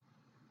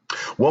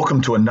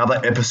Welcome to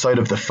another episode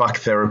of the Fuck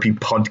Therapy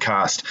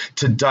podcast.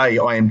 Today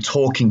I am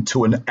talking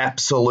to an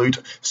absolute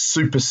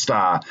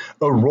superstar.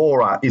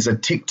 Aurora is a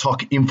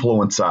TikTok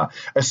influencer,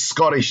 a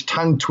Scottish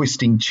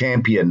tongue-twisting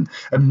champion,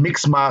 a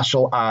mixed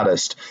martial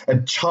artist, a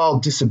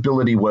child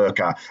disability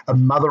worker, a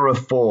mother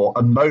of four,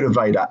 a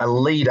motivator, a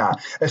leader,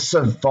 a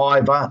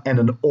survivor, and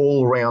an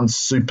all-round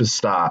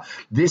superstar.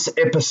 This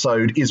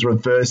episode is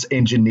reverse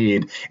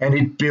engineered, and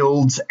it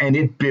builds and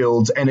it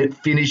builds and it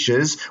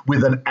finishes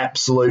with an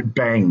absolute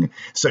bang.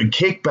 So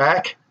kick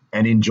back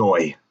and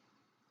enjoy.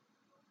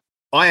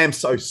 I am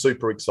so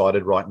super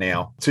excited right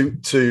now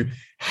to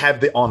have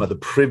the honor, the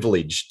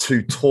privilege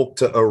to talk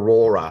to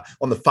Aurora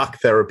on the Fuck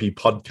Therapy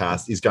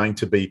podcast is going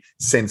to be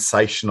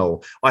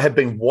sensational. I have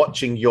been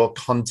watching your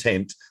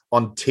content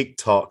on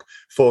TikTok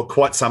for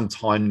quite some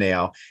time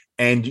now,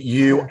 and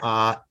you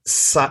are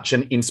such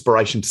an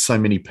inspiration to so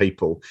many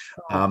people.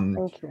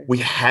 We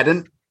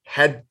hadn't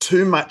had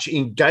too much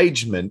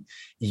engagement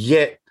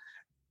yet.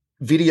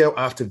 Video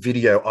after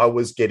video, I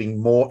was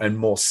getting more and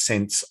more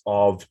sense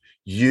of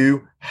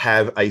you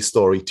have a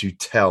story to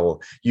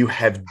tell. You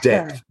have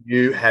depth,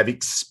 you have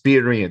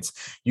experience,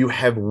 you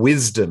have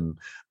wisdom.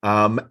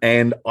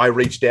 And I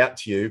reached out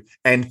to you,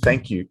 and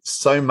thank you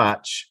so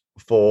much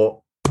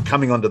for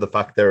coming onto the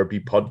Fuck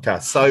Therapy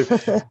podcast. So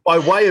by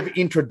way of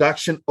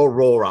introduction,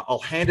 Aurora, I'll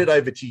hand it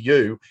over to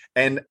you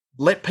and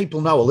let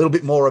people know a little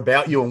bit more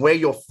about you and where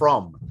you're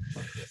from.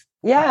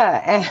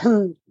 Yeah,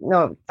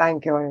 no,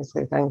 thank you,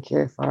 honestly. Thank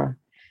you for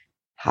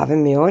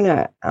having me on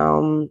it.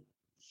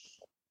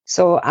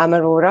 So I'm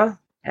Aurora.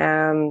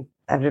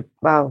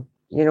 Well,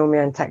 you know me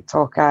on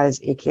TikTok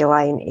as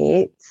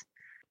AKLine8.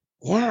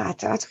 Yeah, I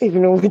don't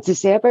even know what to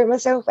say about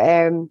myself.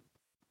 I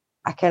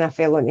kind of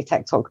fell onto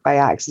TikTok by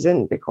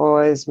accident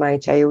because my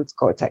child's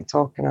got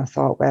TikTok, and I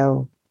thought,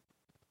 well,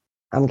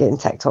 I'm getting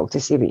TikTok to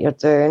see what you're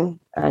doing.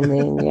 And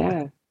then,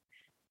 yeah.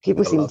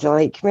 People seem to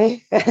like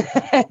me.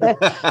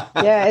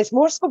 Yeah, it's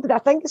more so, but I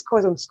think it's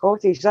because I'm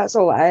Scottish. That's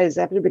all it is.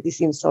 Everybody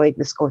seems to like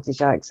the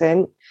Scottish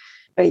accent.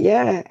 But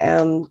yeah,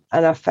 and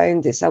I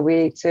found it's a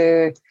way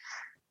to,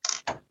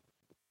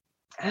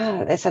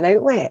 it's an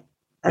outlet.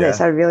 And it's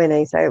a really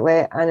nice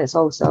outlet. And it's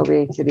also a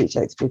way to reach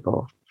out to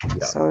people.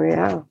 Yeah. So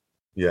yeah.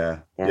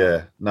 Yeah.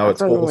 No,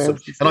 it's awesome.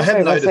 And I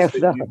have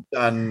noticed that you've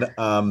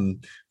done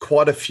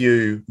quite a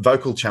few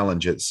vocal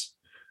challenges.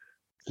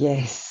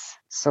 Yes.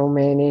 So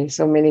many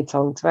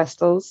tongue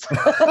twisters.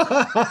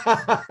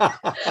 I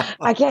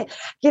get,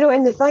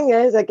 and the thing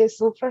is, I get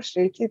so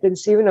frustrated, and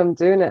see when I'm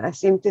doing it, I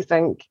seem to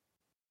think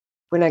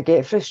when I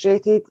get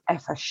frustrated,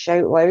 if I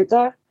shout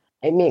louder,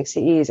 it makes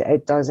it easier.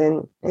 It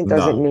doesn't. It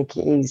doesn't make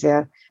it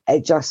easier.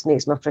 It just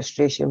makes my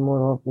frustration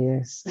more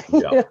obvious.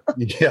 Yeah.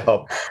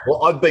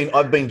 Well, I've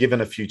been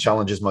given a few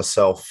challenges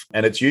myself,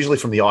 and it's usually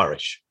from the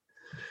Irish.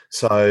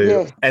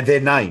 So, and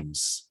their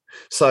names.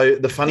 So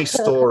the funny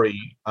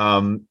story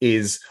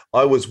is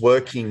I was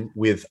working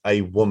with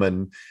a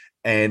woman,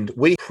 and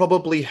we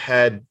probably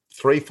had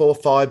 3, 4,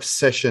 5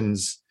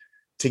 sessions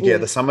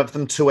together, some of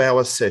them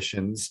 2-hour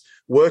sessions,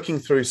 working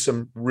through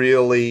some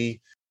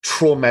really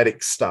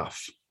traumatic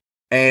stuff.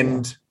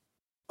 And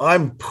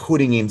I'm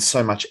putting in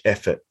so much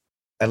effort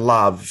and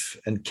love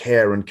and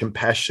care and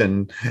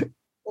compassion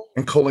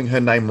and calling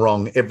her name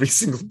wrong every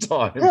single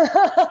time.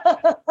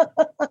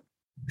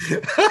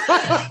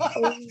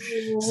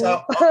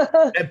 So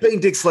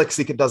being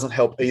dyslexic, it doesn't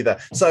help either.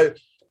 So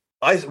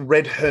I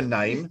read her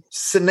name,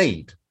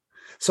 Sinead.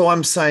 So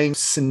I'm saying,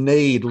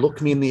 Sinead, look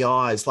me in the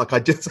eyes, like I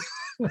just.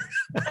 Yeah,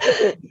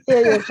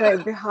 you're trying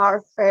to be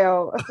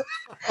heartfelt.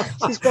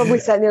 She's probably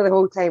sitting there the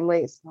whole time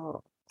like it's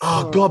not.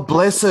 Oh, God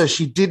bless her.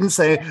 She didn't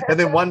say it. And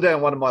then one day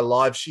on one of my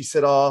lives, she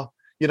said,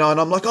 and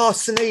I'm like,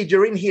 Sinead,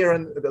 you're in here.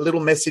 And a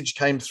little message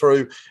came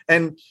through.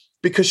 And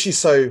because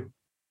she's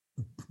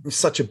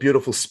such a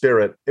beautiful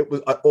spirit,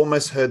 I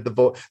almost heard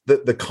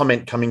the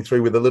comment coming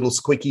through with a little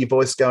squeaky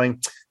voice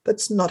going,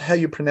 that's not how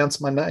you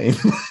pronounce my name.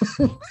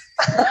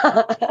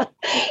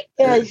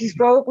 Yeah, she's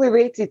probably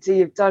waited till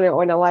you've done it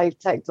on a live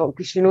TikTok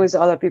because she knows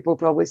that other people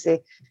probably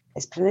say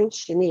it's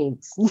pronounced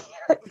Sinead.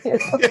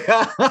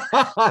 Yeah,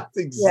 that's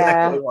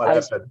exactly what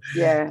happened.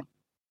 Yeah.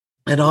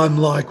 And I'm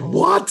like,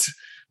 what?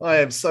 I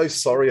am so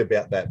sorry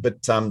about that,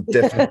 but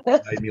definitely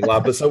made me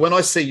laugh. But so when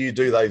I see you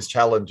do those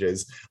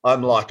challenges,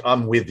 I'm like,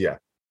 I'm with you.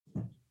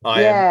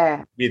 I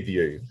am with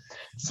you.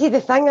 See, the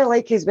thing I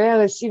like as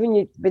well is, see,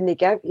 when they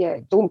give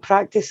you, don't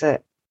practice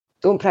it.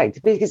 Don't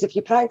practice, because if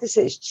you practice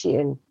it, it's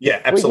cheating. Yeah,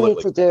 absolutely.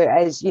 What you need to do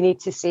is you need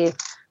to say,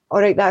 all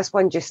right, that's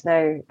one just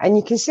now. And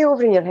you can say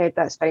over in your head,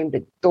 that's fine,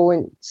 but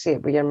don't say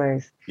it with your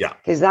mouth. Yeah.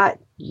 Because that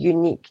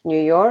unique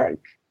New York,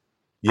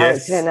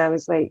 yes. And I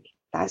was like,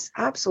 that's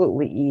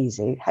absolutely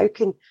easy.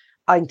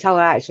 Until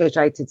I actually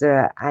tried to do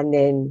it. And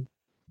then,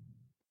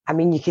 I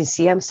mean, you can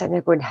see I'm sitting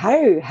there going, how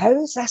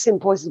is this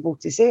impossible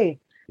to say?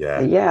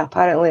 Yeah. But yeah,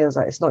 apparently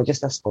it's not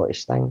just a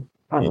Scottish thing.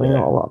 Apparently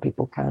not a lot of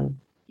people can.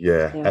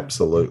 Yeah,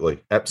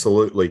 absolutely.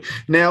 Absolutely.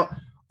 Now,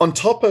 On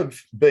top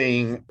of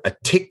being a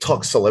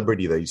TikTok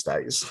celebrity these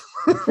days,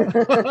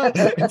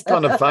 it's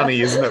kind of funny,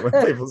 isn't it,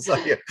 when people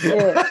say it?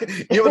 Yeah.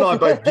 You and I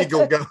both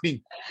giggle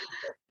going,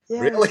 Yeah.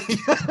 really?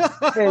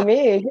 For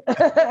me.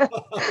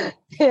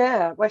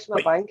 Yeah. Wish my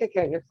Wait. bank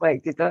account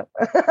reflected it.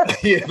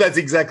 Yeah, that's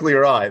exactly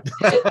right.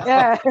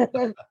 Yeah.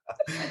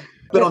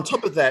 But on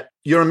top of that,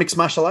 you're a mixed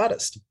martial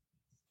artist.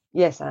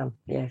 Yes, I am.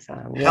 Yes,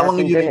 I am. How long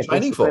have you doing been it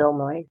training basically for? all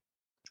my life.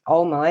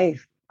 All my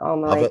life. All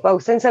my Love life. it. Well,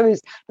 since I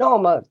was not all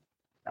my,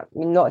 I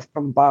mean, not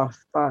from birth,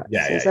 but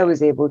since I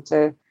was able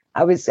to,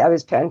 I was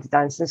put into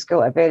dancing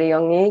school at a very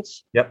young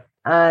age, Yep.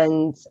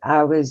 and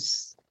I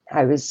was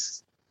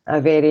a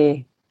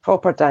very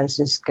proper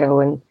dancing school,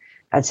 and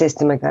I'd say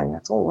to my grand, I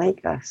don't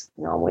like this.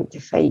 No, I want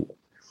to fight.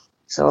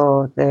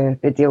 So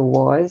the deal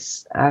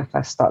was, if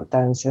I stuck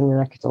dancing, then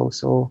I could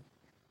also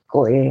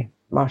go to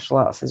martial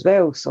arts as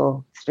well.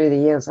 So through the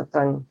years, I've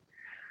done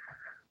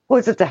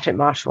loads of different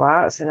martial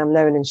arts, and I'm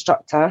now an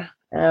instructor.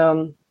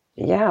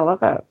 Yeah, I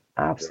love it.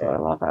 I absolutely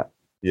love it.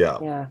 Yeah.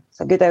 Yeah, it's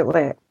a good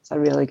outlet. It's a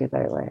really good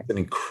outlet. It's an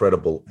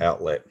incredible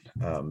outlet.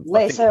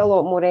 Lets out a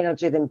lot more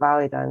energy than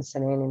ballet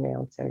dancing anyway,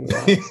 I'll tell you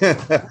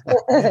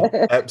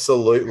that.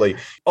 Absolutely.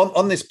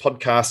 On this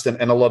podcast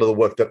and a lot of the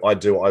work that I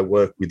do, I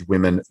work with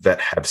women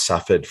that have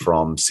suffered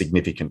from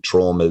significant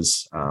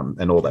traumas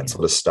and all that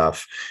sort of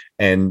stuff.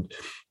 And,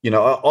 you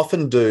know,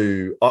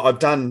 I've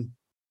done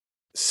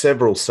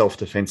several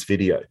self-defense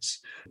videos.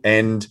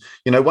 And,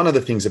 you know, one of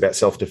the things about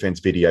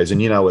self-defense videos,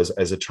 and, you know,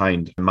 as a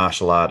trained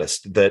martial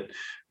artist, that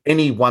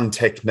any one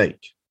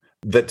technique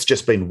that's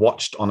just been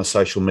watched on a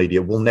social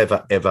media will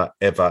never, ever,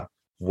 ever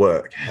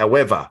work.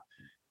 However,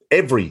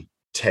 every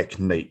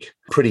technique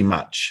pretty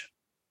much,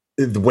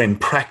 when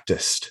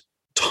practiced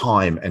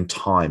time and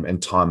time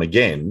and time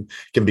again,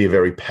 can be a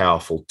very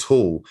powerful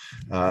tool.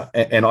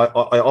 And I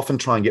often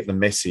try and get the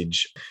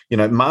message, you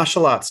know,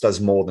 martial arts does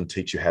more than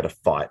teach you how to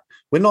fight.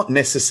 We're not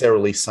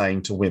necessarily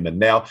saying to women.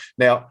 Now,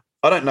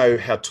 I don't know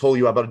how tall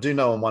you are, but I do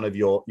know on one of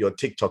your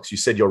TikToks, you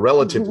said you're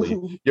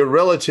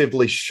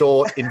relatively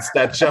short in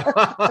stature.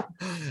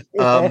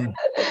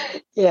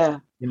 Yeah.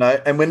 You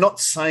know, and we're not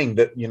saying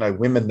that, you know,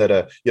 women that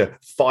are, you know,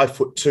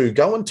 5'2",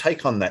 go and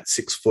take on that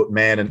 6 foot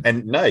man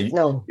and no,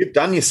 you've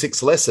done your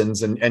 6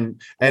 lessons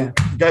and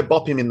go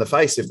bop him in the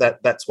face if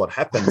that's what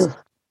happens.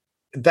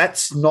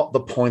 That's not the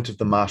point of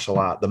the martial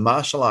art. The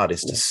martial art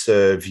is to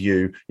serve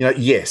you. You know,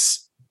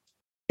 yes,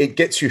 it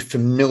gets you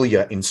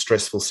familiar in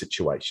stressful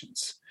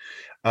situations.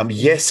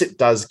 Yes, it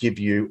does give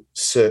you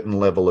certain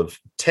level of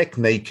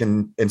technique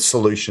and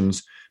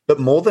solutions, but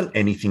more than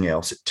anything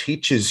else, it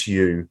teaches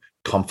you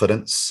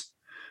confidence,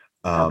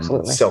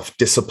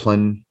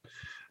 self-discipline,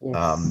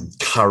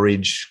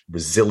 courage,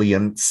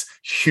 resilience,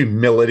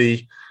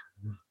 humility.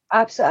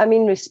 Absolutely. I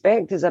mean,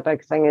 respect is a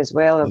big thing as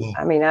well. Yeah.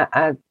 I mean,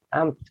 I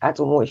don't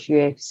watch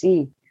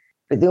UFC,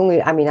 but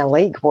I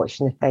like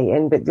watching the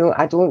fighting, but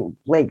I don't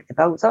like the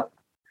build-up.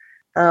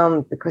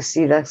 Because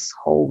see this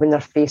whole when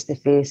they're face to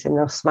face and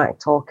they're smack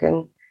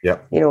talking. Yeah.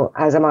 You know,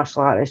 as a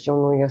martial artist,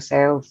 you'll know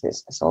yourself.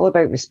 It's all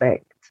about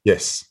respect.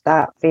 Yes.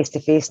 That face to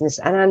faceness,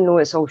 and I know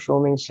it's all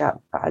showmanship,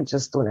 but I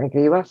just don't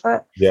agree with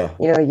it. Yeah.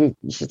 You know, you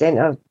should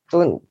enter.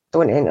 Don't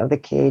enter the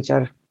cage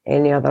or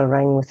any other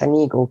ring with an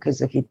ego,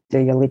 because if you do,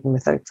 you're leaving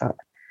without it.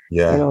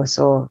 Yeah. You know,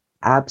 so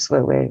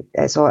absolutely,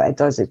 it's all it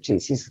does. It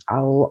treats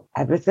you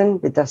everything,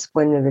 the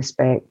discipline, the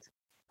respect,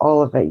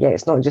 all of it. Yeah,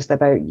 it's not just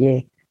about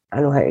I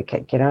know how to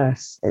kick your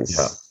ass.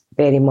 It's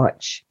very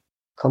much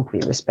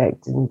complete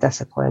respect and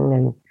discipline,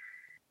 and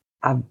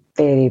a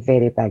very,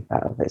 very big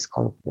bit of it's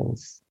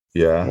confidence.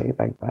 Yeah. Very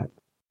big bit.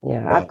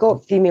 Yeah. I've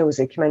got females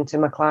that come into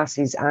my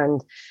classes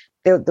and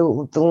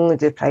they'll only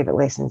do private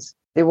lessons.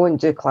 They won't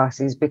do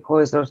classes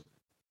because they're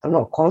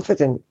not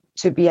confident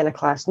to be in a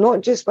class, not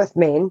just with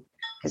men,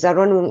 because I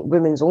run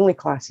women's only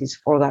classes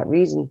for that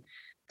reason.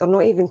 They're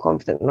not even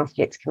confident enough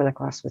yet to come in a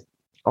class with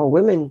all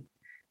women,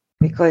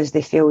 because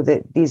they feel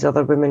that these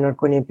other women are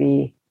going to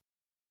be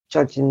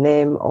judging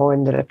them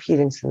on their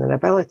appearance and their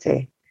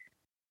ability.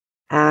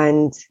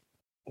 And,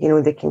 you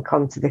know, they can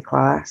come to the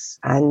class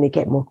and they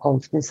get more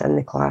confidence in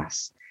the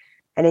class.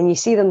 And then you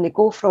see them, they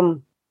go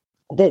from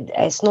that.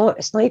 It's not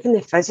even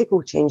the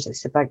physical change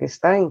that's the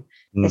biggest thing.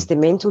 It's the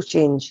mental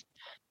change.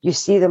 You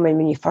see them, and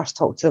when you first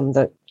talk to them,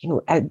 that, you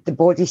know, the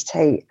body's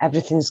tight,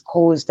 everything's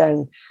closed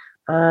down,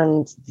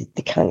 and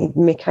they can't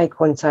even make eye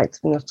contact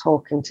when they're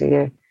talking to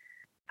you.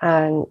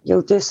 And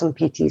you'll do some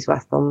PTs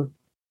with them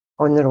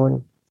on their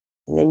own.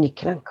 And then you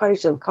can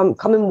encourage them, come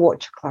and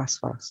watch a class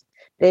first.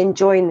 Then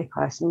join the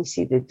class and you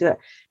see they do it.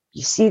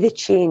 You see the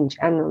change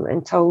in them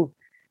until,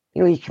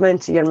 you know, you come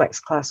into your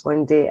mixed class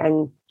one day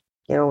and,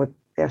 you know,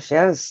 there she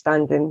is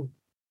standing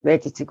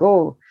ready to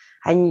go.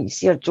 And you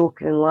see her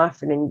joking and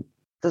laughing. And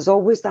there's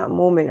always that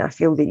moment, I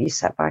feel, that you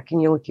sit back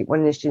and you look at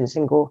one of the students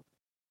and go,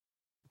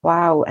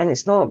 wow. And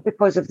it's not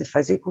because of the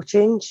physical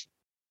change.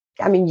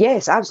 I mean,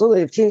 yes,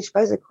 absolutely. They've changed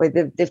physically.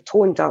 They've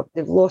toned up.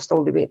 They've lost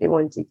all the weight they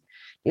wanted.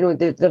 You know,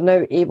 they're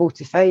now able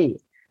to fight.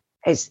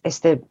 It's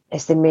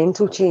the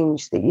mental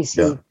change that you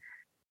see,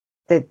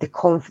 the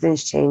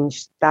confidence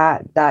change.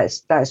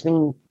 That's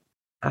when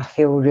I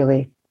feel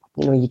really,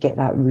 you get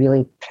that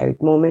really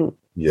proud moment,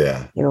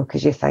 Yeah.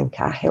 because you think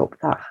I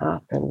helped that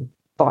happen.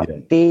 But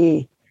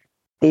Yeah.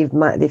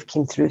 they've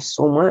came through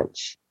so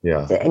much,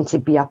 Yeah. and to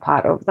be a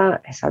part of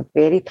that, it's a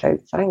very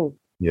proud thing.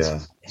 Yeah.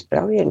 It's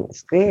brilliant.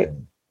 It's great.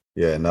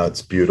 Yeah, no,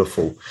 it's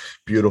beautiful,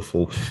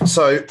 beautiful.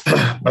 So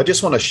I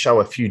just want to show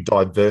a few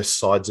diverse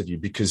sides of you,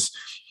 because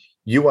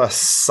you are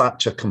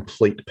such a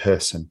complete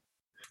person.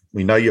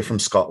 We know you're from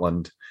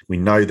Scotland. We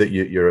know that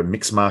you're a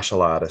mixed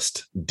martial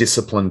artist,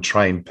 disciplined,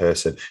 trained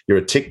person. You're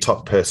a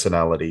TikTok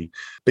personality,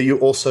 but you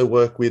also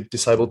work with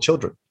disabled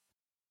children.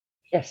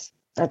 Yes,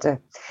 I do.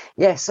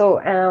 Yeah, so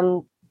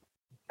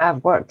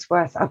I've worked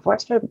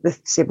with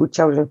disabled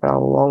children for a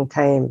long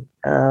time.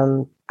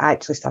 I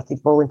actually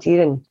started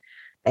volunteering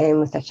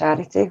with a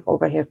charity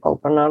over here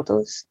called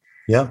Bernardo's.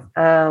 Yeah.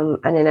 And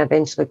then I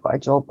eventually got a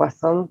job with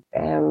them,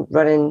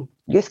 running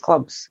youth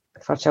clubs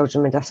for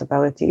children with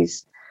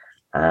disabilities.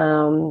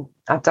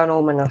 I've done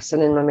all my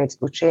nursing and my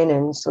medical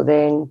training, so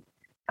then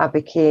I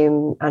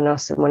became a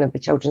nurse in one of the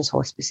children's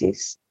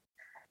hospices.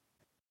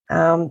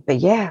 But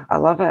yeah, I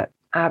love it.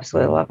 I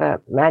absolutely love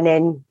it. And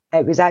then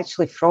it was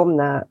actually from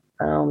that.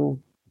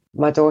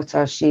 My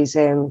daughter, she's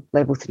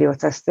level 3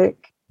 autistic,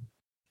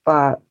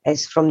 but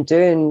it's from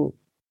doing,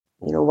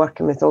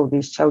 working with all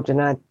these children,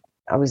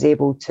 I was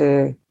able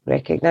to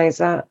recognise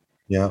that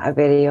at a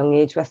very young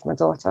age with my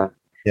daughter.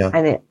 Yeah.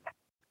 And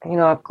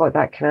I've got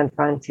that kind of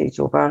advantage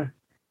over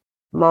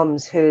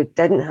mums who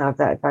didn't have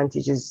that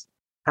advantage as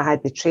I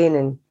had the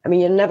training. I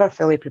mean, you're never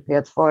fully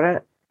prepared for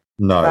it.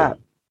 No. But,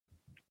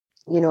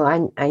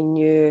 I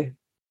knew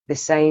the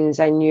signs.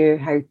 I knew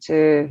how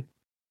to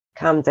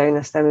calm down a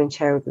stimming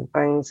child and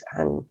things.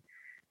 And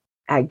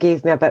it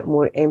gave me a bit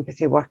more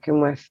empathy working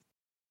with,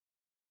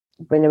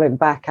 when I went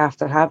back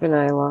after having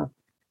Isla,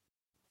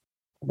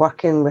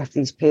 working with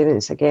these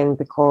parents again,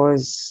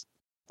 because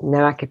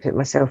now I could put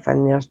myself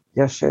in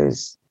their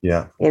shoes.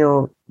 Yeah.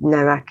 Now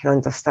I can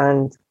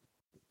understand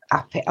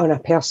on a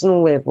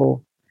personal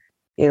level,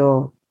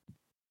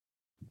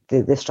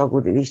 the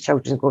struggle that these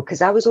children go,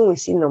 because I was only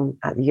seeing them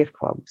at the youth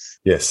clubs.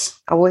 Yes.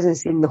 I wasn't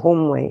seeing the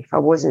home life. I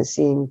wasn't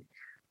seeing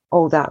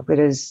all that,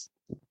 whereas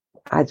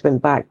I'd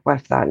went back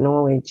with that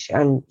knowledge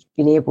and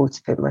been able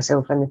to put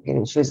myself in the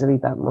parents' shoes a wee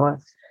bit more.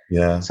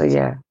 Yeah. So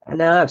yeah,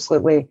 and I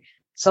absolutely,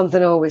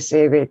 something I always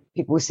say, that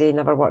people say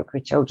never work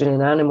with children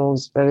and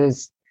animals,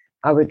 whereas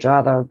I would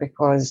rather,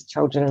 because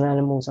children and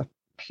animals are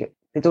pure,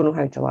 they don't know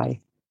how to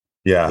lie.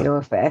 Yeah.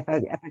 If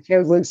a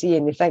child looks at you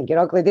and they think you're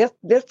ugly,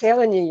 they're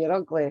telling you you're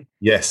ugly.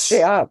 Yes.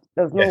 Straight up.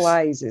 There's no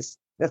lies.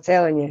 They're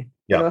telling you.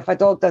 Yeah. If a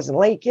dog doesn't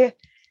like you,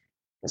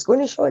 it's going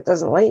to show it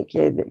doesn't like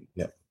you.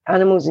 Yeah.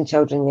 Animals and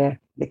children,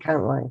 they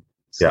can't lie.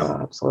 So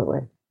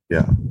absolutely.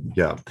 Yeah.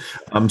 Yeah.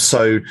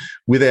 So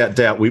without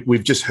doubt,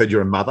 we've just heard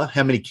you're a mother.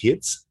 How many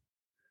kids?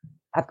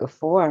 I've got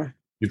 4.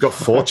 You've got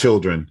 4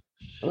 children.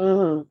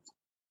 Mm-hmm.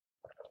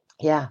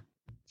 Yeah.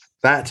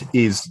 That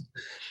is,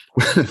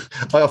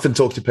 I often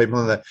talk to people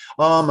and they're,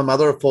 I'm a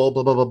mother of 4,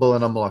 blah, blah, blah, blah.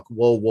 And I'm like,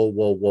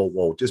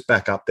 whoa. Just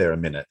back up there a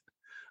minute.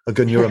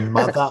 Again, you're a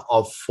mother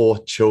of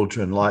 4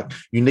 children. Like,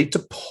 you need to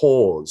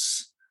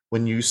pause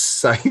when you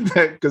say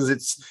that,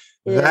 because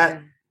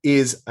that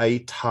is a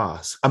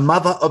task. A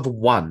mother of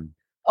 1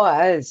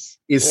 is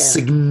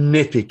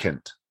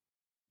significant.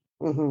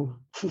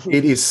 Mm-hmm.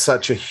 It is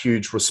such a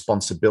huge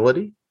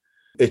responsibility.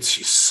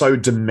 It's so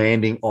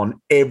demanding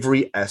on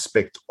every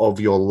aspect of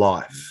your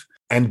life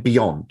and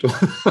beyond.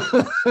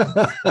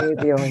 And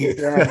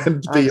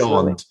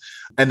beyond.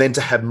 And then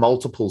to have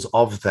multiples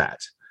of that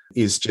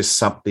is just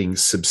something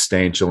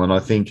substantial. And I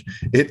think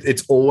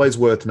it's always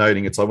worth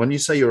noting. It's like when you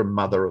say you're a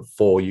mother of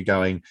 4, you're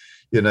going,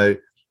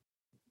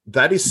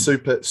 that is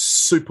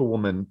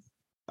superwoman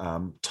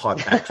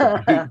type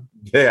attribute.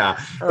 Yeah.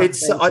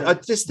 I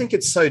just think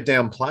it's so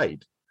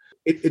downplayed.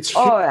 It's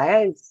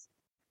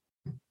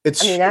it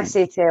is. I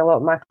say to a lot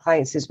of my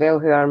clients as well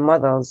who are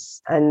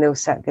mothers, and they'll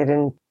sit there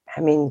and,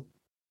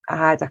 I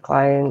had a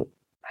client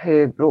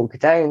who broke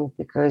down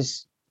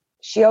because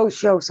she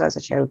also has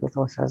a child with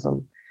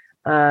autism,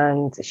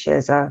 and she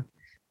is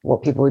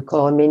what people would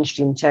call a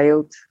mainstream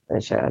child,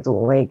 which I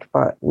don't like,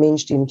 but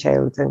mainstream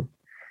child, and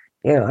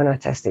an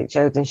autistic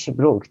child, and she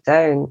broke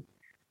down.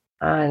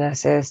 And I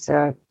says to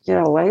her, you're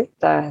allowed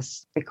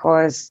this,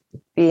 because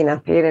being a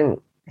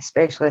parent,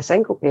 especially a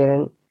single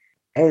parent,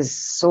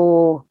 it's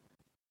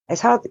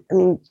hard.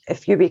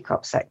 If you wake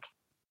up sick,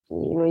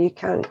 you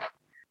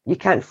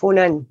can't phone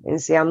in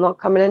and say, I'm not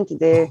coming in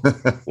today.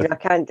 I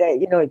can't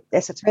do,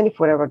 it's a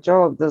 24-hour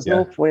job. There's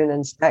no phoning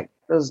in sick.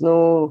 There's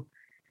no,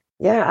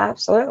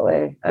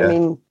 absolutely. I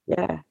can,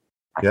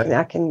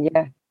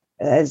 it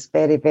is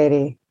very,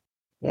 very,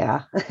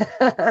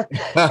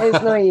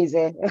 it's not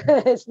easy.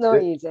 It's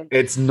not easy.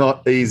 It's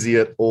not easy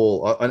at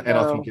all. And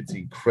I think it's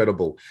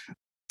incredible.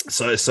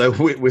 So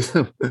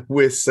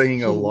we're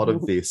seeing a lot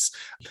of this.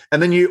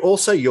 And then you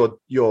also, your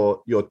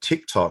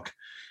TikTok,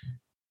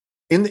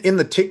 in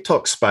the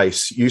TikTok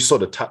space, you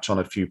sort of touch on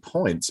a few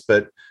points,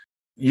 but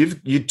you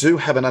do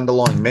have an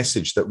underlying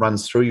message that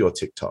runs through your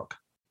TikTok.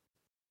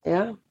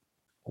 Yeah.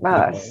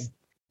 Well,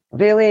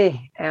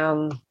 really,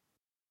 I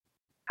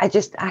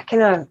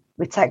kind of,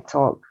 with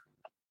TikTok,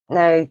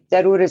 now,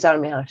 the Aurora's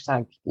Army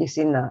hashtag, you've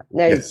seen that.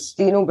 Now, Yes.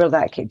 do you know where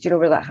that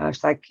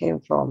hashtag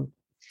came from?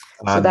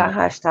 So that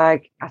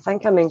hashtag, I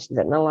think I mentioned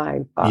it in a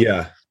live, but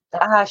yeah.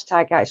 that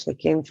hashtag actually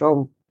came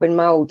from when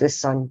my oldest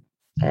son,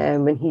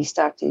 when he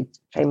started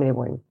primary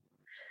one,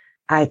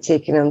 I had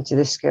taken him to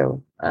the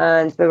school,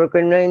 and we were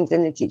going round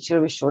and the teacher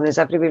was showing us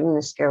everywhere in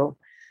the school,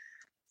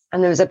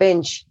 and there was a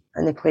bench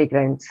in the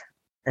playground,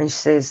 and she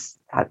says,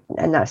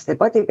 and that's the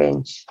buddy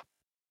bench.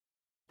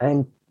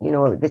 And, you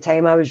know, at the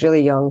time I was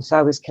really young, so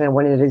I was kind of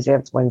one of the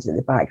reserved ones at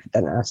the back that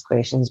didn't ask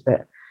questions,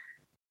 but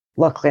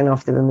luckily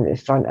enough, the woman at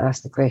the front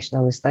asked the question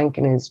I was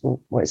thinking is,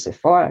 well, what's it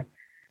for?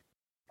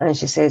 And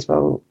she says,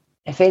 well,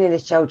 if any of the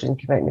children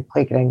come out in the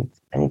playground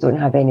and they don't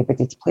have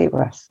anybody to play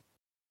with,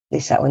 they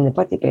sit on the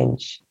buddy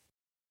bench.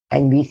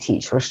 And we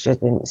teach our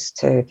students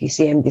to, if you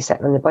see anybody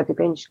sitting on the buddy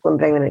bench, go and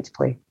bring them out to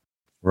play.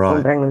 Go and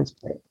Right. bring them to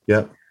play.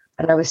 Yeah.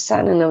 And I was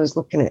sitting and I was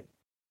looking at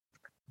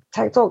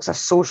TikTok's a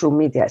social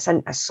media. It's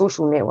a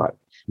social network.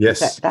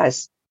 Yes.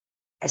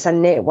 It's a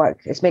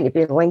network. It's meant to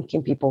be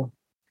linking people.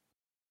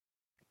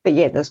 But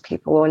yet there's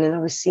people on, and I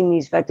was seeing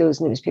these videos,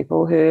 and it was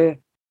people who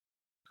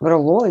were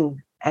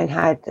alone and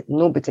had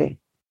nobody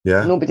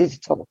to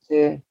talk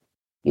to.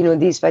 You know,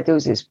 these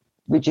videos is,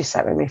 would you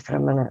sit with me for a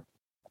minute?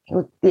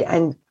 You know,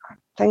 and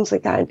things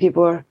like that. And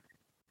people are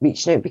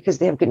reaching out because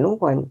they have got no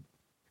one.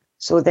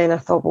 So then I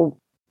thought, well,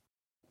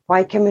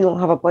 why can we not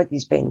have a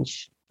buddies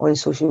bench on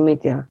social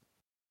media?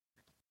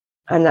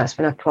 And that's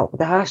when I came up with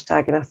the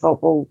hashtag, and I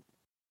thought, well,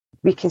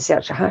 we can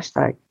search a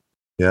hashtag.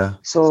 Yeah.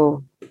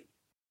 So,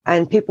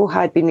 and people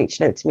had been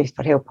reaching out to me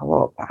for help a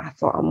lot, but I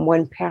thought, I'm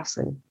one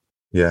person.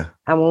 Yeah.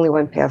 I'm only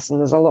one person.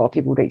 There's a lot of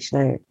people reaching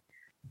out.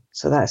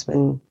 So that's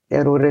when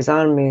the Aurora's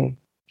Army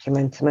came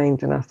into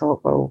mind. And I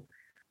thought, well,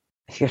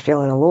 if you're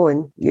feeling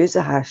alone, use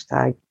the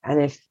hashtag.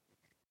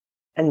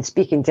 And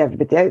speaking to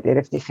everybody out there,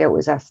 if they felt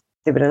as if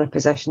they were in a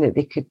position that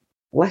they could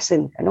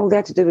listen, and all they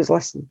had to do was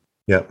listen.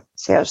 Yeah.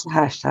 Search the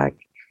hashtag.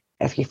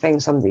 If you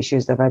find somebody that's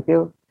used the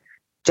video,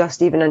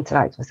 just even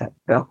interact with it,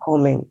 put a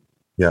comment.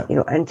 Yeah. You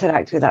know,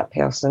 interact with that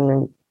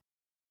person.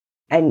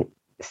 And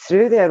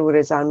through the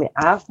Aurora's Army,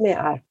 I've met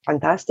a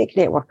fantastic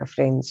network of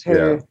friends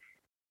who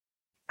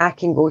I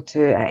can go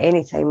to at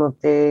any time of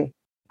day,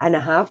 and I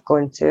have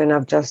gone to, and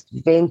I've just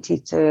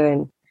vented to,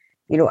 and,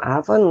 you know,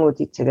 I've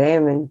unloaded to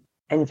them,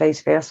 and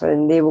vice versa,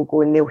 and they will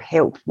go and they'll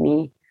help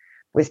me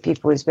with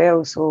people as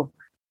well. So,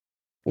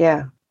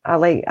 yeah, I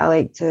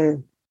like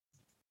to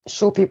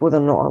show people they're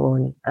not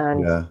alone.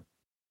 And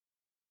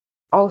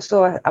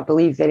also, I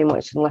believe very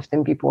much in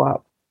lifting people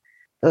up.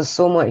 There's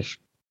so much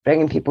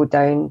bringing people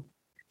down,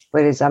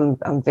 whereas I'm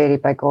very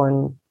big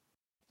on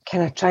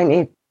kind of trying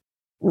to,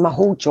 my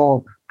whole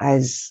job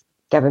is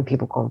giving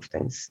people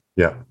confidence.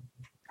 Yeah.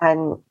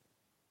 And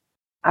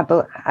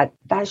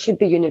that should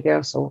be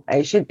universal.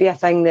 It should be a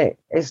thing that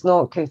is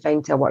not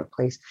confined to a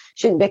workplace. It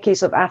shouldn't be a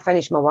case of, I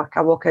finish my work,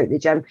 I walk out the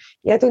gym.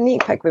 Yeah, I don't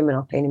need to pick women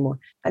up anymore.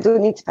 I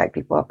don't need to pick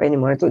people up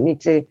anymore. I don't need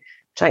to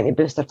try to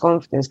boost their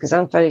confidence because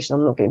I'm finished and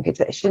I'm not getting paid.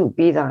 It shouldn't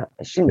be that.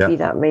 It shouldn't be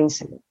that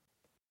mindset.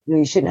 You know,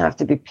 you shouldn't have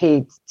to be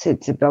paid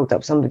to build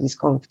up somebody's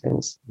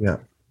confidence. Yeah.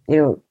 You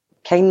know,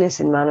 kindness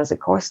and manners, it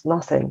costs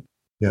nothing.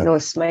 Yeah. You know,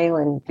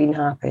 smiling, being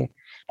happy.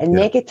 And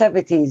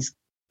negativity is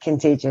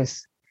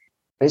contagious,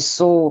 but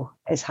so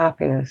is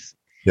happiness.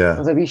 Yeah.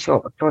 There's a wee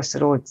shop across the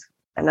road,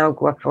 and I'll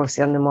go across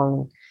there in the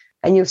morning,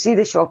 and you'll see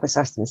the shop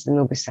assistants, and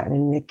they'll be sitting,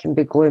 and they can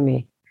be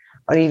gloomy,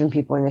 or even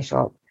people in the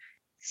shop.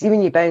 See,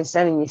 when you bounce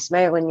in and you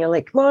smile, and you're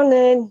like,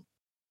 morning,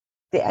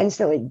 they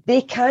instantly,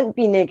 they can't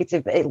be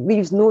negative. It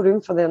leaves no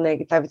room for their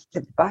negativity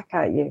to be back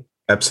at you.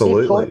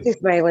 Absolutely. You've got to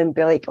smile and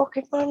be like, oh,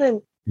 good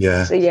morning.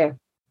 Yeah. So, yeah,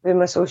 with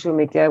my social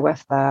media,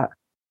 with that,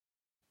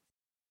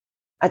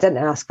 I didn't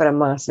ask for a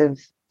massive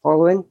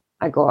following.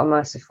 I got a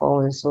massive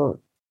following, so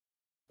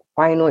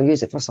why not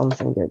use it for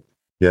something good?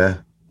 Yeah.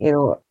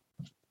 You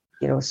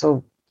know,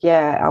 so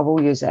yeah, I will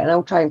use it, and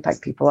I'll try and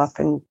pick people up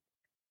and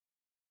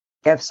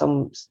give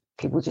some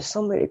people just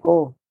somewhere to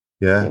go.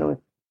 Yeah. You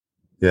know.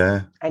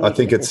 Yeah. And I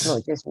think it's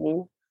not just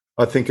me.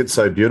 I think it's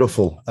so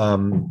beautiful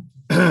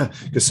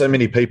because so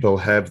many people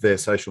have their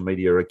social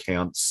media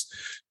accounts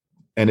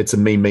and it's a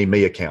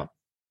me account.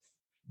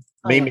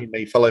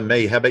 Me, follow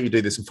me. How about you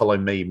do this and follow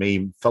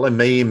me, follow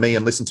me,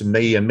 and listen to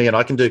me, and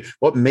I can do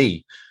what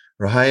me,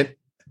 right?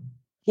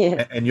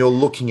 Yeah. And you're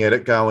looking at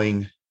it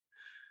going,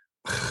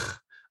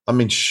 I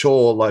mean,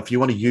 sure, like if you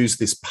want to use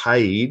this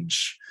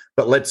page,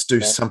 but let's do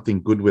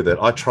something good with it.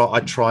 I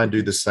try and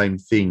do the same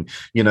thing.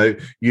 You know,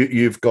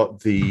 you've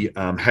got the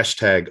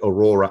hashtag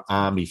Aurora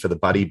Army for the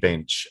buddy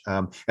bench.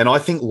 And I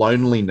think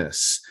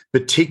loneliness,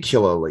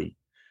 particularly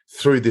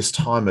through this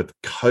time of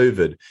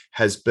COVID,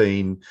 has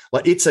been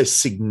like, it's a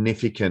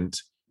significant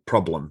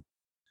problem.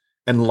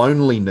 And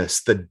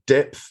loneliness, the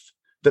depth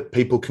that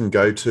people can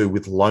go to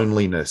with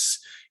loneliness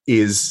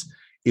is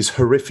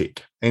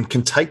horrific and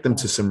can take them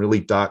to some really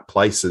dark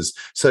places.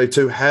 So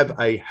to have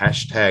a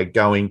hashtag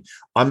going,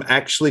 I'm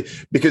actually,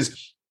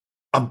 because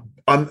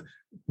I'm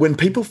when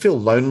people feel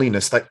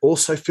loneliness, they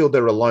also feel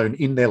they're alone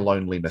in their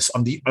loneliness.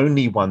 I'm the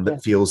only one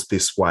that feels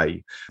this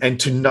way. And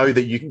to know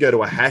that you can go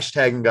to a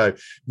hashtag and go,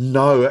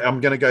 no,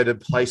 I'm going to go to a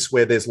place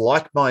where there's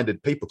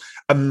like-minded people,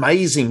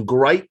 amazing,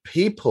 great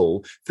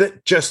people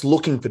that just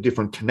looking for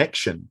different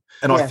connection.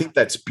 And I think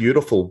that's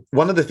beautiful.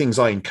 One of the things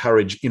I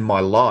encourage in my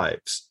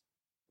lives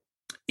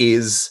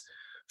is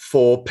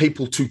for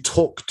people to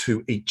talk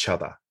to each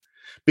other,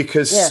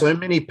 because so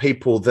many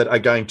people that are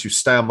going to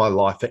stay in my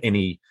life for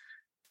any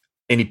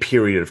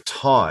period of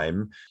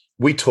time,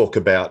 we talk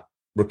about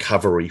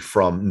recovery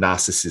from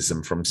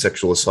narcissism, from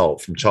sexual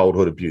assault, from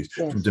childhood abuse,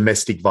 from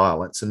domestic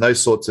violence, and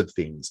those sorts of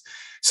things.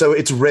 So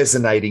it's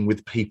resonating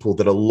with people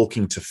that are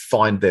looking to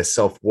find their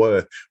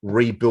self-worth,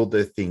 rebuild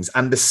their things,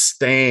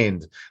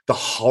 understand the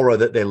horror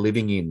that they're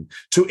living in,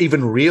 to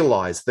even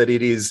realize that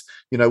it is,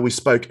 we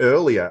spoke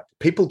earlier,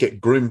 people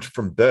get groomed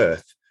from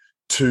birth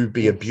to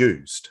be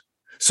abused.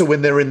 So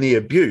when they're in the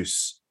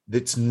abuse,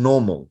 it's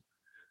normal.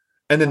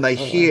 And then they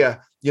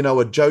hear,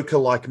 a joker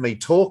like me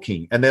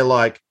talking, and they're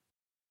like,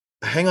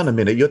 hang on a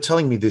minute, you're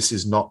telling me this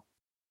is not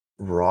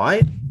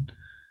right?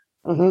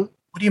 What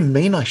do you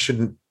mean I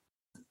shouldn't?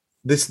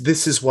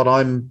 This is what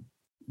I'm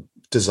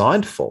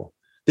designed for.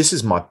 This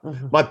is my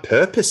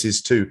purpose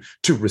is to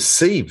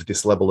receive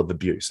this level of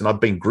abuse, and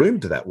I've been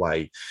groomed that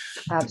way.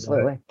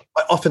 Absolutely.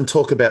 I often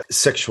talk about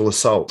sexual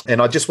assault,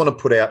 and I just want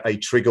to put out a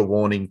trigger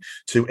warning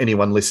to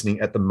anyone listening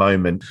at the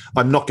moment.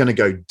 I'm not going to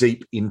go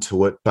deep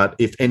into it, but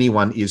if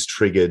anyone is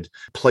triggered,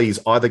 please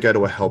either go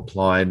to a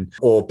helpline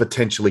or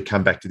potentially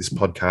come back to this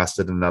podcast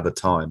at another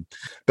time.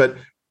 But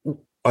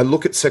I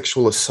look at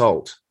sexual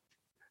assault,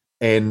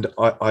 and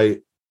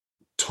I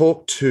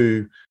talk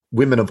to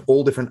women of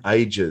all different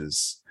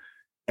ages,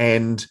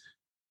 and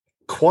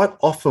quite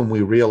often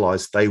we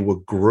realize they were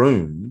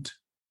groomed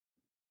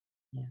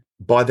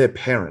by their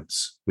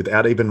parents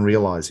without even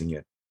realizing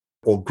it,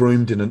 or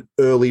groomed in an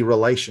early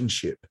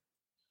relationship.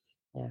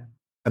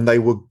 And they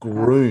were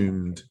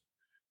groomed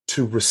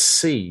to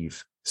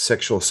receive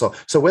sexual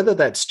assault. So whether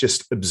that's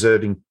just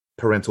observing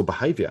parental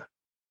behavior,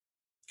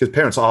 because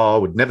parents, I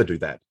would never do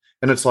that.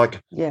 And it's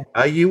like,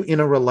 are you in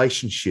a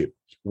relationship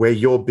where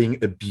you're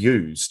being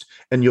abused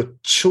and your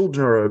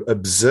children are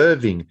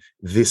observing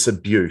this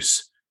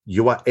abuse?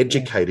 You are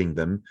educating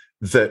them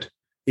that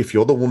if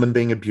you're the woman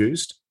being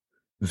abused,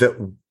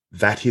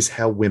 that is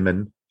how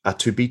women are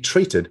to be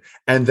treated,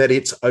 and that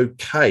it's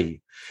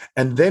okay.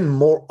 And then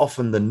more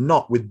often than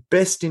not, with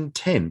best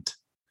intent,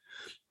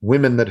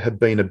 women that have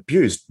been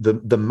abused,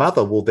 the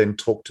mother will then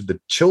talk to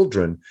the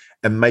children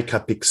and make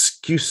up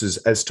excuses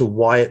as to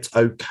why it's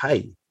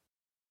okay,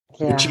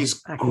 which is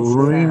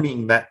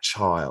grooming that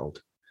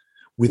child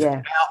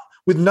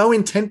with no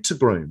intent to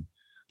groom,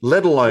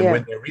 let alone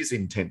when there is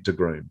intent to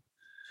groom.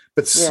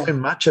 But so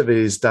much of it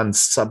is done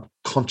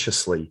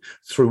subconsciously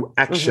through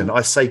action.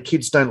 I say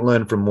kids don't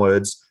learn from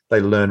words, they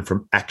learn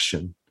from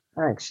action.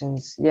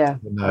 Actions,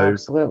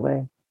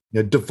 absolutely.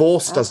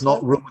 Divorce does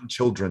not ruin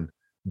children.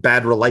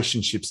 Bad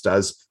relationships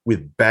does,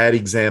 with bad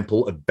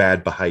example of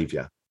bad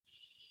behavior.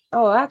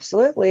 Oh,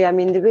 absolutely. I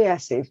mean, the way I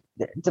say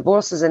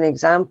divorce is an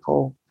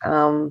example.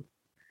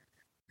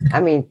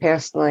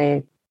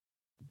 Personally,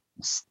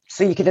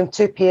 so you could have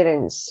two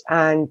parents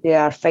and they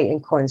are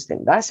fighting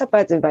constant. That's a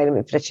bad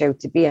environment for a child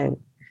to be in.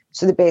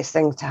 So the best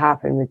thing to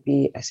happen would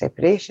be a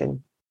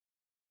separation.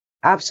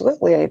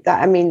 Absolutely.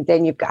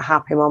 Then you've got a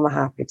happy mum, a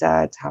happy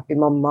dad, happy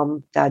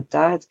mum,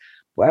 dad,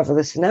 whatever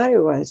the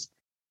scenario is.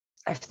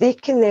 If they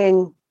can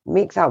then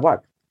make that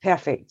work,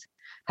 perfect.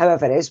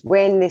 However, it's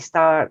when they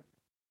start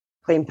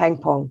playing ping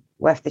pong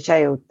with the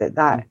child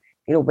that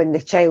when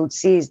the child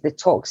sees the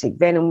toxic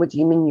venom, what do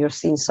you mean you're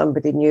seeing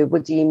somebody new?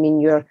 What do you mean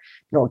you're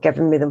not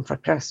giving me them for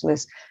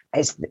Christmas?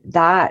 It's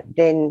that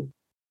then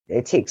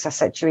it takes a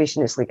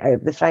situation, it's like out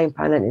of the frying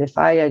pan into the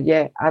fire.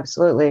 Yeah,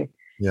 absolutely.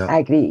 Yeah. I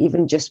agree.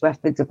 Even just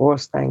with the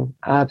divorce thing,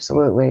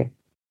 absolutely.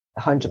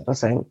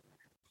 100%.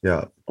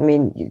 Yeah.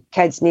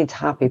 Kids need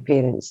happy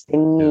parents. They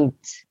need,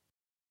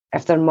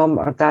 if their mum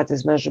or dad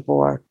is miserable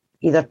or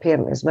either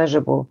parent is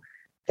miserable,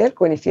 they're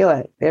going to feel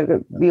it.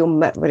 We'll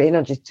emit their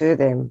energy to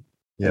them.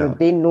 Yeah.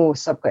 They know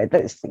it's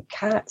like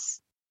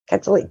cats.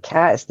 Kids are like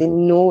cats. They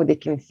know, they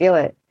can feel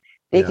it.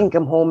 They can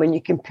come home and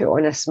you can put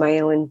on a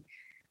smile, and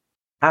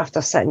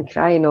after sitting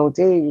crying all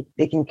day,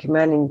 they can come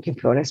in and you can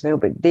put on a smile,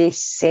 but they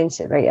sense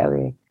it right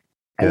away.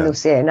 And they'll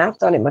say it. And I've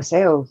done it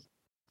myself.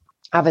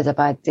 I've had a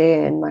bad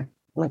day and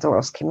my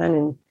daughter's come in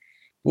and,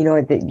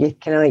 that you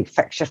kind of like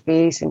fix your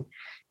face and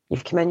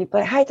you've come in, you've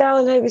like, hi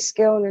darling, how was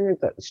school? And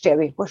you've got straight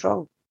away, what's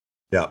wrong?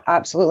 Yeah.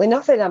 Absolutely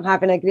nothing. I'm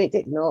having a great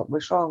day. No,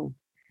 what's wrong?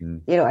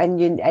 And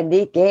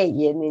they get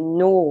you and they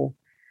know.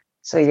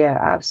 So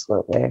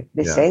absolutely.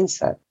 They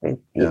sense it.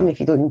 Even if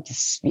you don't need to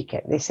speak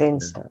it, they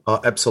sense it. Oh,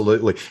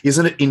 absolutely.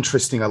 Isn't it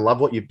interesting? I love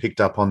what you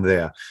picked up on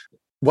there.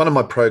 One of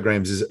my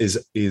programs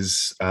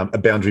is a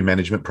boundary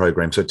management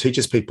program. So it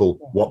teaches people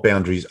what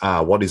boundaries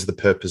are, what is the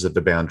purpose of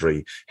the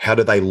boundary, how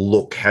do they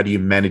look, how do you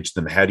manage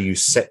them, how do you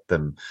set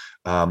them,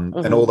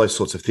 and all those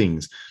sorts of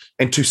things.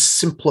 And to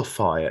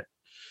simplify it,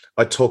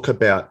 I talk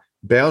about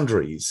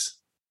boundaries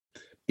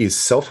is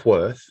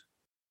self-worth,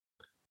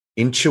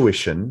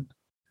 intuition,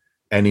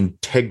 and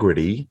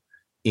integrity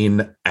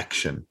in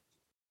action.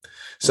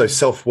 So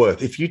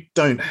self-worth, if you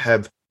don't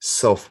have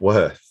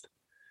self-worth,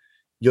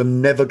 you're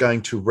never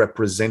going to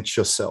represent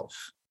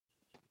yourself.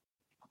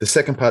 The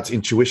second part's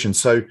intuition.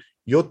 So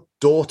your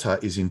daughter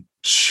is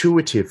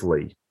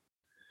intuitively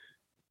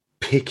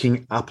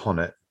picking up on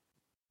it.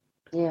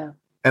 Yeah.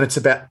 And it's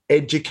about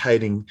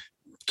educating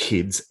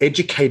kids,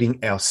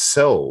 educating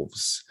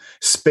ourselves,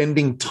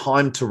 spending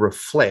time to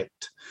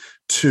reflect,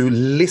 to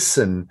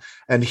listen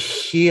and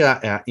hear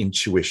our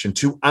intuition,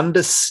 to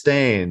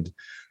understand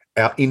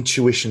our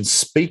intuition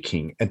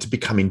speaking and to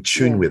become in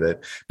tune with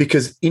it,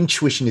 because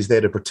intuition is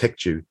there to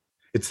protect you.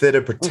 It's there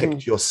to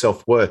protect your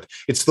self-worth.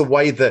 It's the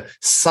way the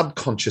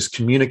subconscious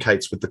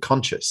communicates with the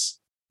conscious.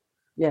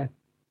 Yeah.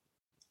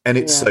 And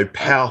it's so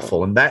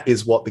powerful. And that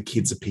is what the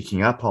kids are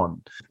picking up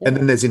on. Yeah. And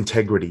then there's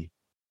integrity.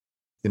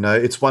 You know,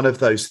 it's one of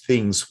those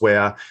things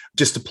where,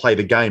 just to play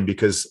the game,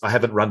 because I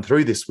haven't run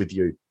through this with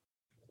you,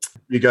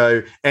 you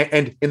go,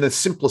 and in the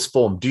simplest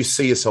form, do you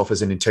see yourself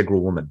as an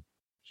integral woman?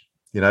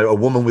 You know, a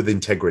woman with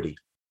integrity.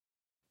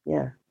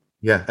 Yeah.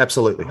 Yeah,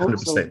 absolutely. 100%.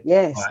 So.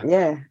 Yes. Right.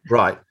 Yeah.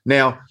 Right.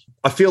 Now,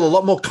 I feel a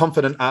lot more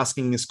confident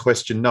asking this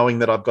question, knowing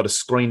that I've got a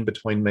screen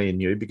between me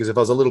and you, because if I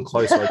was a little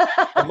closer,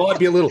 I might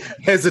be a little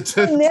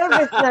hesitant. I'm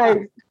nervous now.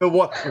 But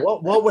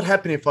what would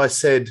happen if I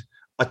said,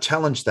 I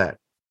challenge that?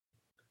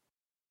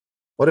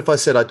 What if I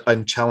said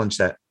I challenge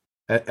that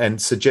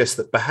and suggest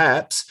that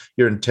perhaps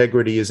your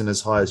integrity isn't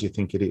as high as you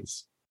think it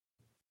is?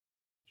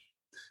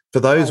 For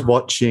those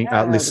watching,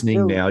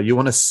 listening now, you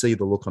want to see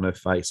the look on her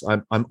face.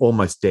 I'm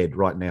almost dead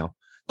right now.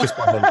 Just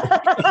by her look.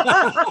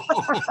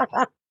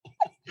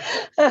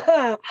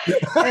 I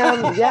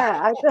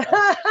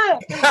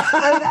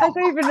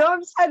don't even know.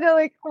 I'm kind of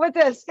like, what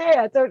did I say?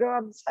 I don't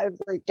know. I'm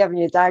like giving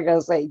you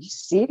daggers. Like, you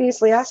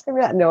seriously asking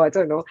me that? No, I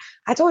don't know.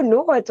 I don't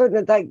know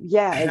that.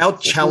 Yeah. How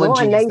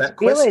challenging is that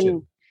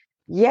question?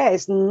 Yeah,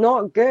 it's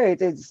not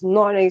good. It's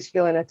not a nice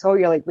feeling at all.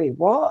 You're like, wait,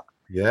 what?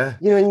 Yeah.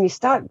 You know, and you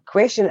start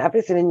questioning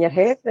everything in your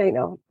head right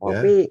now. Oh,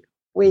 wait,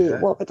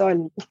 what have I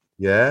done?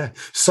 Yeah.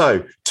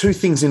 So 2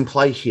 things in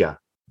play here,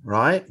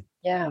 right?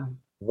 Yeah.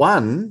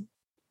 One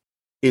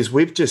is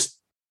we've just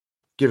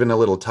given a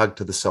little tug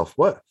to the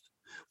self-worth.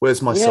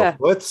 Where's my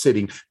self-worth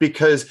sitting?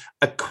 Because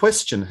a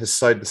question has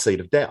sowed the seed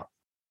of doubt.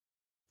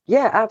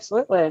 Yeah,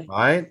 absolutely.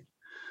 Right?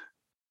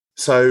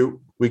 So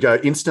we go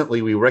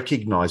instantly, we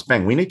recognize,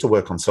 bang, we need to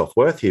work on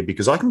self-worth here,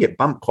 because I can get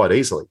bumped quite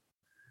easily.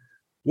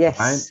 Yes.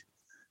 Right?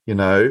 You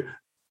know,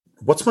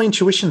 what's my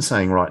intuition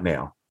saying right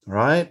now?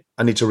 Right?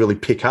 I need to really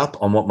pick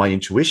up on what my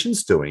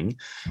intuition's doing.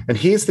 And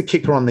here's the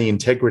kicker on the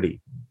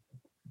integrity.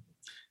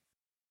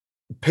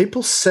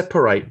 People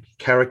separate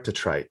character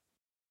trait.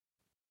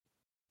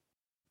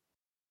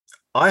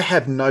 I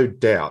have no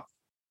doubt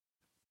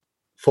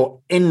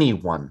for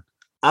anyone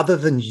other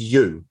than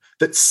you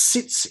that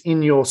sits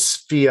in your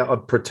sphere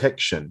of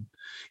protection,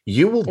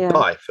 you will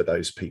die for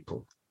those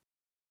people.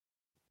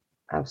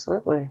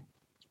 Absolutely.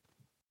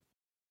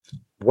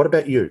 What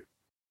about you?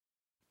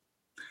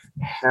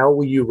 How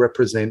will you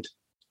represent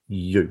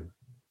you?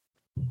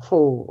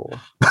 Oh,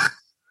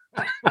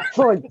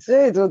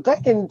 dude, we're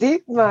digging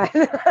deep, man.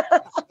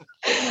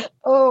 I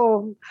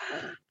don't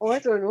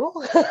know.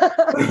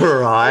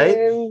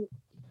 Right.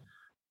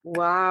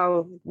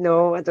 Wow.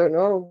 No, I don't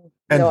know.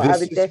 And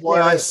this is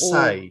why I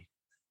say,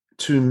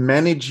 to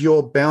manage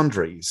your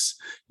boundaries,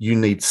 you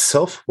need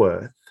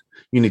self-worth,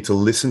 you need to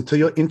listen to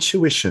your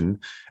intuition,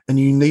 and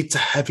you need to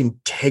have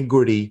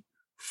integrity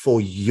for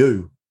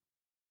you.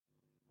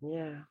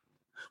 Yeah.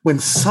 When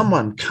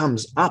someone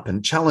comes up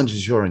and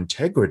challenges your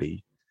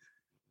integrity,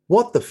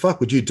 what the fuck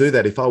would you do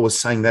that if I was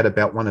saying that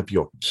about one of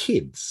your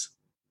kids?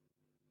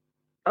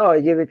 Oh,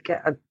 you would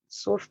get a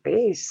sore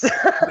face.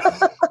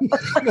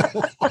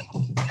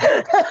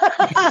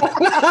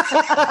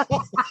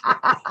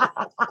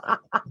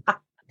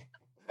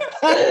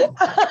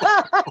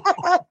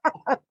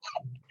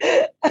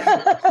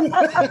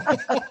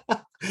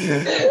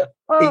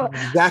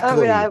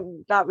 Exactly. I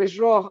mean, that was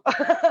raw.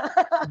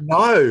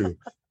 No,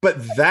 but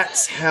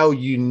that's how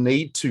you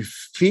need to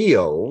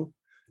feel.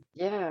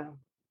 Yeah.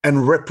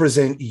 And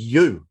represent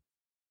you.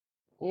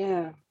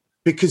 Yeah.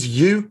 Because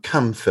you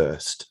come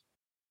first.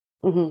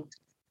 Mm-hmm.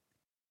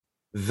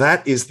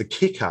 That is the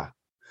kicker.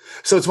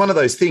 So it's one of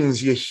those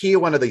things, you hear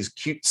one of these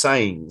cute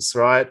sayings,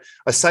 right?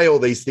 I say all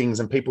these things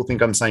and people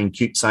think I'm saying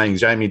cute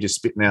sayings. Jamie, just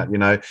spitting out, you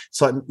know.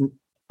 It's like,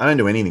 I don't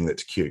do anything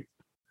that's cute.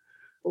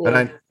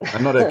 Yeah.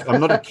 I'm not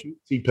a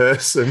cutesy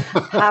person.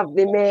 Have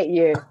they met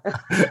you?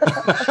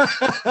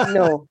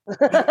 No.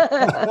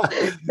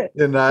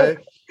 You know,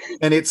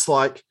 and it's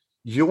like,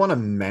 you want to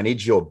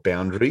manage your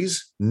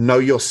boundaries, know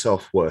your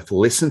self-worth,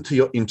 listen to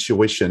your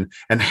intuition,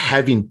 and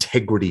have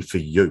integrity for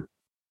you.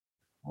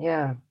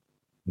 Yeah.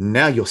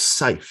 Now you're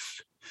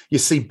safe. You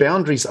see,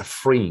 boundaries are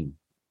freeing.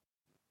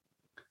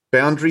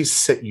 Boundaries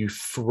set you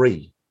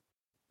free.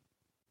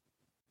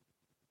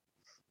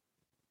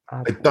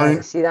 I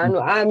don't see that.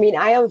 I mean,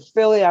 I am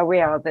fully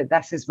aware that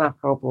this is my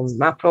problem.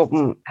 My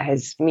problem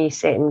is me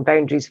setting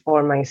boundaries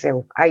for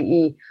myself,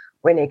 i.e.,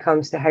 when it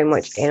comes to how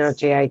much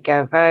energy I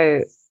give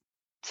out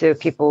to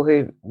people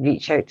who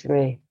reach out to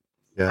me.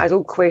 Yeah. I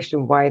don't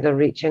question why they're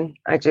reaching.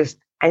 I just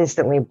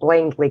instantly,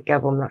 blindly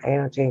give them that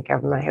energy and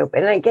give them that help.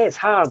 And it gets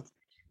hard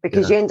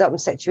because you end up in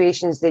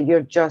situations that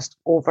you're just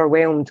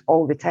overwhelmed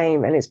all the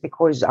time. And it's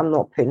because I'm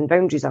not putting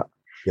boundaries up.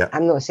 Yeah.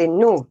 I'm not saying,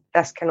 no,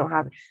 this cannot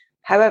happen.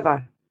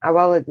 However, I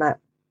will admit,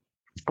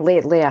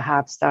 lately I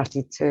have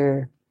started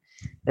to,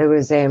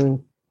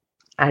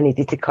 I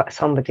needed to cut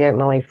somebody out of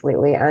my life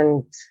lately.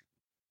 And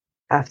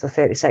after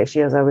 36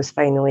 years, I was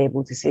finally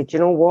able to say, do you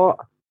know what?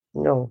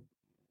 No.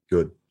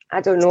 Good. I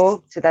don't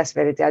know, to this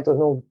very day, I don't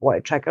know what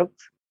it triggered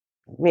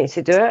me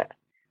to do it.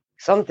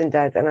 Something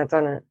did, and I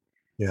done it.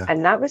 Yeah.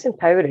 And that was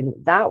empowering.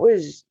 That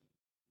was,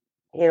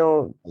 I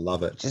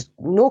love it. Just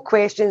no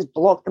questions,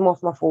 blocked them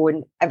off my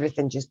phone,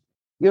 everything. Just,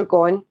 you're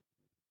gone.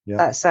 Yeah.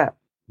 That's it.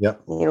 Yeah.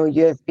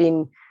 You've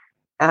been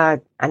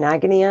an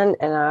agony aunt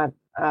and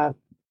a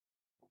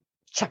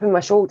chip in my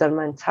shoulder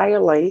my entire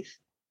life.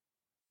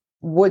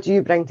 What do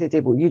you bring to the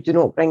table? You do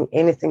not bring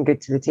anything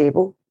good to the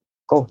table.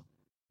 Go.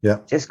 Yeah.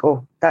 Just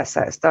go. That's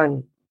it. It's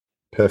done.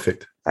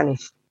 Perfect.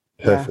 Finished.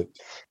 Perfect.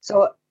 Yeah.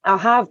 So I'll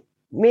have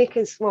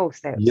making small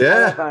steps.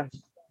 Yeah. However,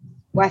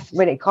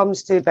 when it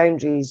comes to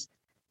boundaries,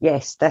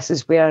 yes, this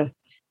is where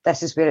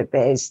it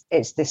is.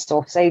 It's the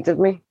soft side of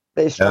me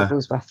that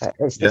struggles with it.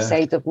 It's the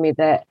side of me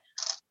that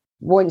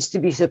wants to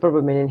be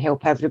Superwoman and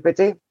help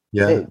everybody.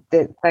 Yeah.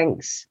 That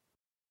thinks,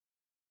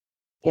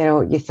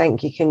 you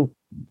think you can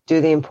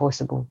do the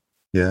impossible.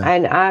 Yeah.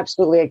 And I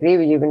absolutely agree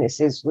with you when it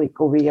says, like,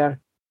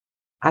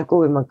 I go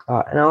with my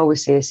gut. And I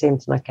always say the same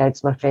to my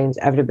kids, my friends,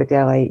 everybody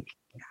I like.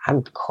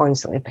 I'm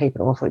constantly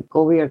piping off, like,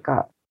 go with your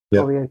gut.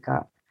 Go with your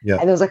gut. Yeah.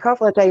 And there's a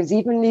couple of times,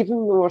 even when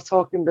we were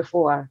talking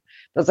before,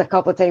 there's a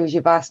couple of times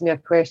you've asked me a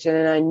question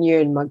and I knew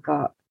in my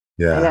gut.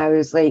 Yeah. And I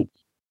was like,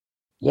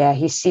 yeah,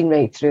 he's seen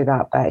right through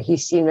that bit.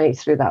 He's seen right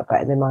through that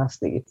bit of the mask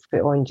that you've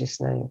put on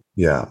just now.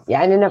 Yeah.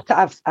 Yeah. And then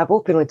I've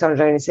openly turned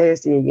around and said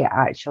to you, yeah,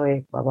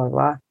 actually, blah, blah,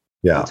 blah.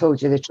 Yeah. I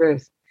told you the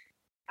truth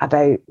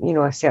about,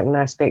 a certain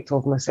aspect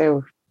of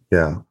myself.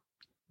 Yeah.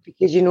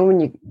 Because, when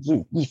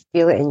you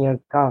feel it in your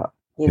gut,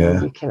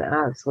 you can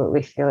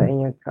absolutely feel it in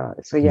your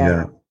gut. So,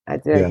 yeah. I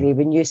do agree.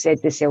 When you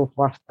said the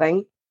self-worth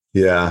thing,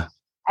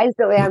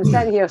 instantly I'm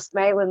sitting here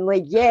smiling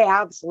like,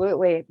 yeah,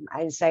 absolutely.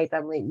 Inside,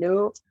 I'm like,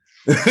 no.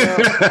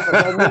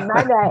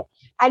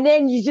 And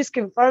then you just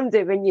confirmed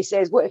it when you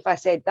says, what if I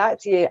said that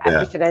to you?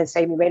 Everything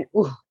inside me went,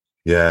 oh.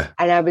 Yeah.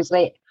 And I was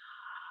like,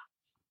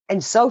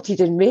 insulted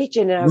and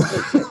raging. And I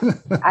was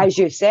like, as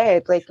you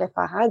said, like, if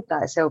I had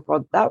that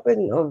self-worth, that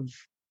wouldn't have,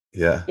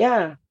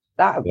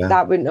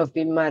 that wouldn't have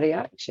been my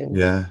reaction.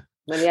 Yeah.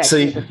 My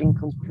reaction would have been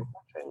completely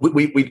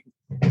different.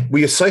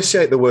 We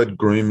associate the word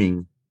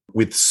grooming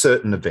with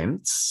certain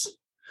events.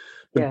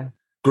 Yeah.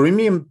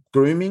 Grooming,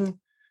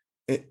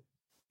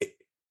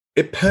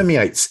 it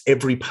permeates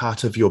every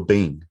part of your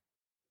being.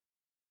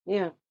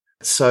 Yeah.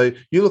 So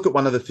you look at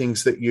one of the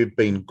things that you've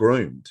been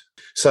groomed.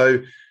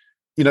 So,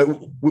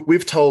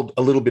 we've told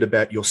a little bit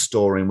about your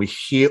story and we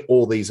hear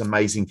all these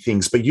amazing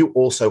things, but you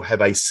also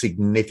have a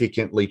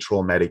significantly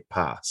traumatic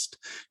past.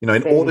 In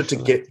order to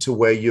get to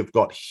where you've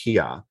got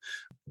here,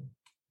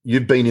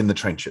 you've been in the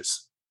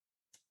trenches.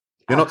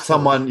 You're not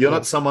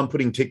someone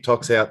putting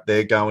TikToks out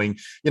there going,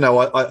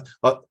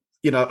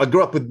 I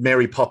grew up with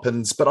Mary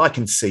Poppins, but I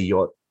can see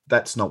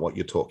that's not what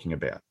you're talking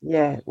about.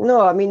 Yeah.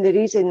 No, I mean, the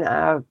reason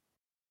I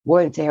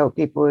want to help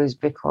people is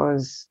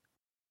because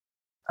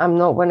I'm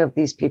not one of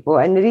these people.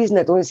 And the reason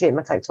I don't say it in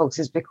my TikToks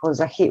is because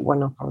I hate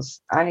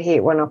one-uppers. I hate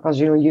one-uppers.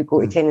 You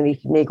go to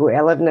Tenerife and they go to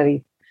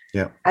Elevenary.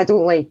 Yeah. I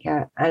don't like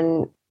it.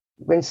 And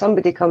when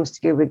somebody comes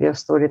to you with their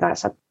story, in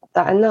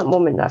that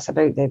moment, that's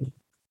about them.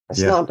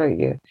 It's not about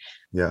you.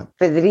 Yeah.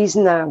 But the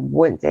reason I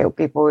want to help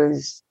people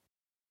is,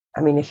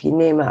 I mean, if you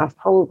name it, I've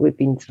probably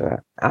been through it.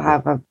 I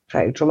have a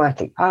pretty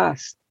traumatic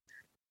past.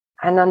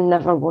 And I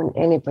never want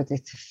anybody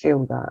to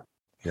feel that.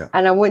 Yeah.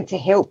 And I want to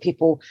help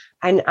people.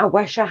 And I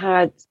wish I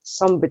had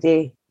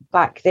somebody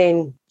back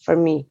then for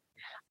me.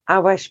 I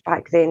wish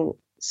back then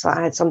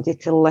I had somebody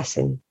to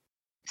listen,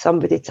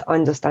 somebody to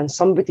understand,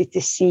 somebody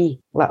to see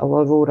little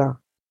Aurora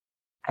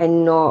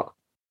and not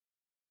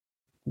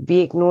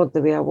be ignored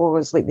the way I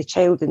was, like the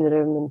child in the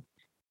room. And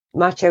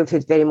my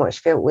childhood very much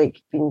felt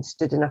like being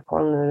stood in a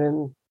corner of the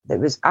room that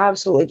was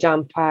absolutely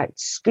jam-packed,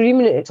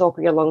 screaming at the top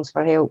of your lungs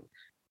for help.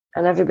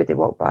 And everybody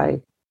walked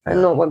by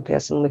and not one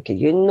person look at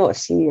you and not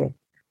see you.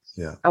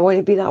 Yeah. I want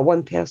to be that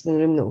one person in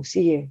the room that will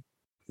see you.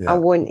 Yeah. I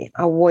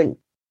want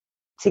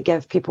to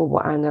give people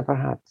what I never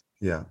had.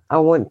 Yeah. I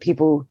want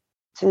people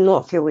to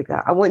not feel like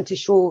that. I want to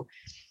show,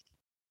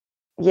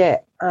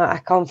 I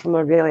come from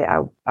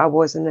I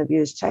was an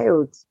abused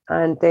child.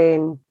 And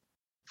then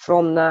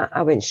from that,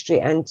 I went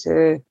straight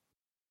into,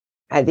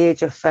 at the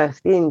age of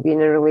 15,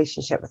 being in a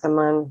relationship with a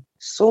man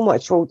so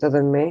much older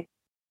than me,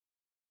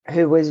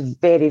 who was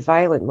very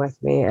violent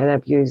with me and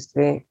abused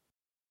me.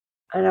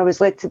 And I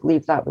was led to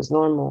believe that was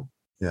normal.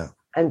 Yeah.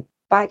 And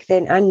back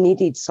then I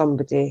needed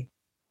somebody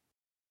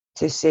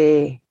to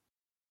say,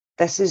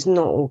 this is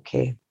not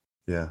okay.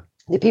 Yeah.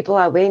 The people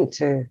I went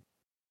to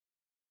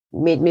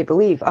made me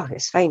believe, oh,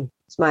 it's fine.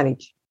 It's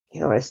marriage.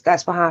 You know,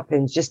 that's what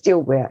happens. Just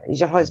deal with it. He's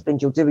your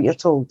husband. You'll do what you're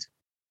told.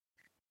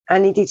 I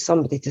needed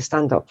somebody to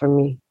stand up for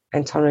me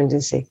and turn around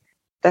and say,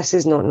 this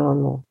is not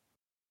normal.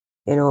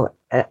 You know,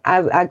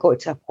 I got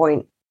to a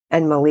point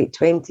in my late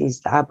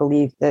 20s that I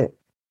believed that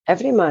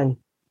every man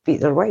beat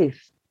their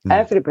wife.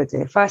 Everybody.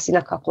 If I seen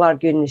a couple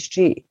arguing in the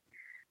street,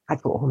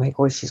 I'd go, oh my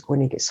God, she's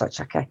going to get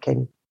such a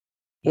kicking.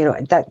 You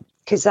know,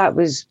 because that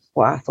was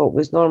what I thought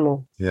was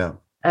normal. Yeah.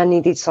 I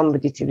needed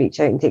somebody to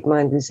reach out and take my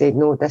hand and say,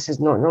 no, this is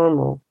not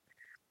normal.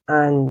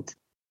 And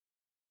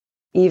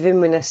even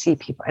when I see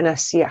people, and I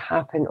see it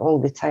happen all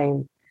the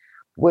time,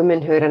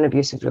 women who are in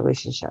abusive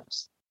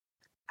relationships,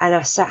 and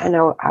I sit and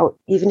I'll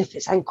even if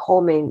it's in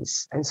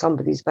comments in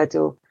somebody's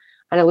video,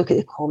 and I look at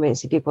the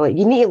comments and people are like,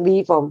 you need to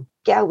leave them,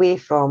 get away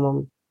from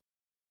them.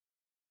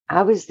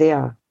 I was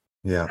there.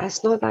 Yeah.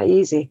 It's not that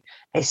easy,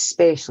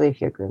 especially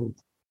if you're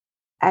groomed.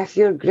 If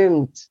you're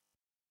groomed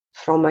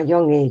from a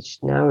young age,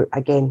 now,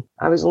 again,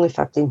 I was only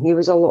 15, he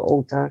was a lot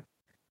older.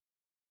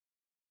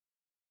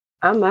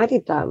 I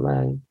married that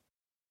man.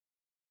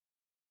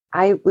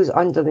 I was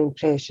under the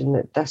impression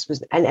that this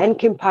was, and in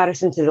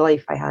comparison to the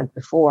life I had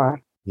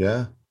before,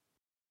 Yeah.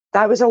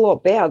 that was a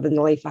lot better than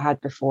the life I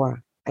had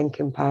before in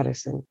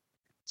comparison.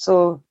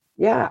 So,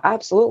 yeah,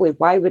 absolutely.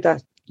 Why would I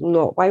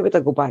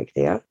go back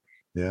there?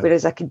 Yeah.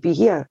 Whereas I could be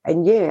here,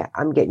 and yeah,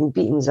 I'm getting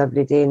beatings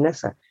every day in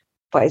this,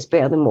 but it's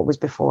better than what was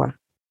before.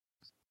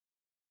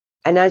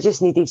 And I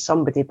just needed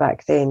somebody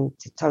back then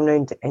to turn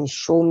around and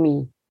show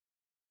me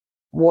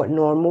what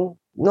not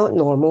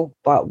normal,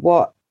 but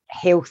what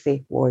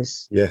healthy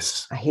was.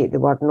 Yes. I hate the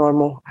word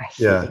normal. I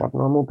hate the word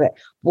normal, but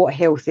what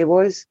healthy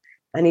was,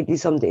 I needed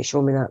somebody to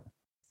show me that.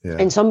 Yeah.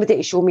 And somebody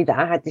to show me that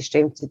I had the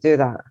strength to do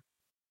that.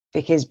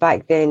 Because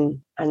back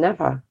then,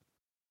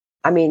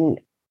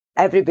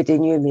 everybody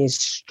knew me as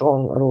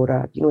strong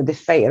Aurora, you know, the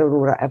fighter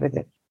Aurora,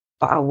 everything.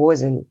 But I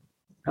wasn't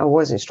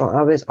strong.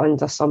 I was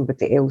under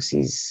somebody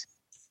else's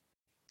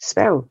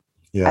spell.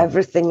 Yeah.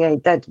 Everything I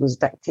did was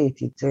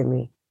dictated to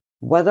me.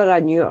 Whether I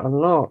knew it or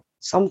not,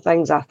 some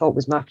things I thought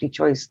was my free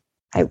choice.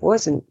 It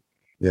wasn't.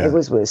 Yeah. It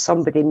was what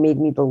somebody made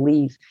me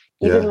believe.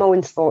 Even my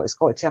own thoughts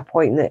got to a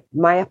point that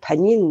my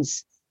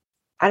opinions,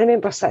 I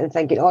remember sitting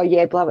thinking, oh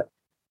yeah, blah, blah.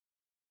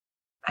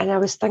 And I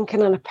was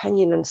thinking an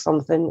opinion on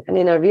something, and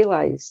then I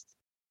realised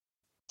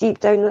deep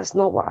down that's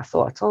not what I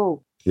thought at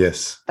all.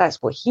 Yes.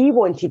 That's what he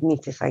wanted me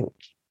to think.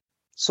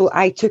 So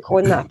I took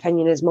on that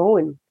opinion as my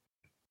own.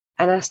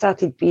 And I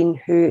started being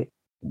who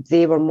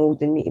they were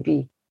moulding me to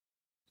be.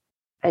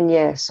 And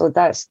yeah, so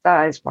that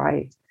is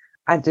why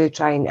I do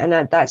try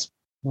that's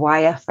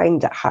why I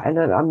find it hard.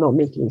 And I'm not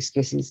making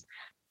excuses.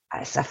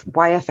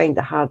 Why I find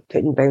it hard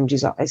putting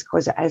boundaries up is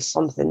because it is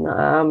something that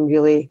I'm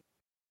really,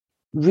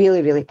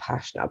 really, really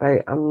passionate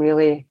about.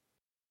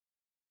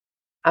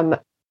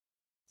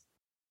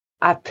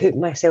 I put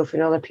myself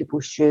in other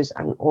people's shoes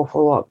an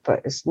awful lot,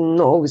 but it's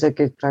not always a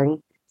good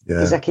thing.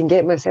 Because I can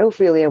get myself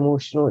really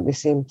emotional at the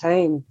same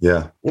time.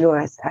 Yeah. You know,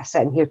 I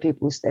sit and hear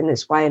people, and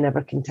it's why I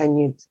never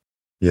continued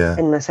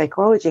in my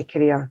psychology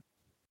career,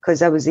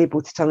 because I was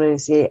able to turn around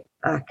and say,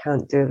 I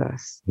can't do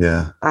this.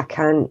 Yeah. I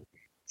can't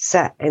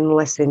sit and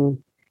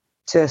listen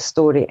to a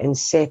story and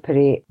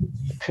separate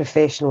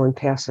professional and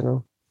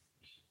personal.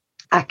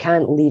 I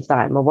can't leave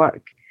that in my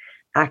work.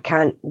 I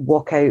can't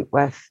walk out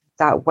with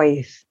that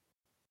wife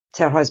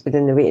to her husband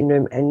in the waiting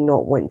room and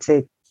not want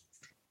to,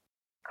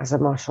 as a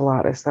martial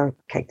artist, I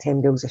kicked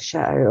 10 bills of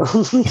shit out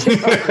of him.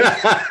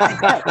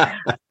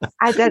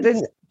 I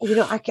didn't, you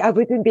know, I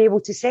wouldn't be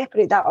able to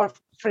separate that. Or,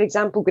 for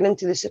example, going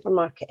into the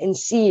supermarket and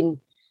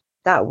seeing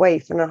that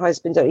wife and her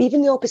husband, or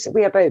even the opposite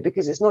way about,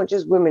 because it's not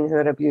just women who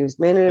are abused,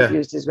 men are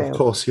abused as well. Of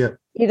course, yeah.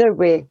 Either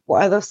way,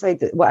 whatever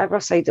side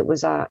it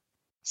was at,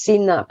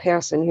 seeing that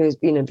person who has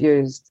been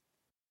abused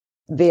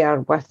there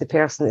with the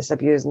person that's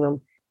abusing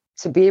them,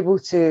 to be able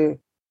to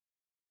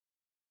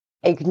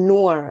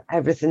ignore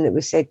everything that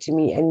was said to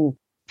me in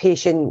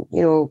patient,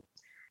 you know,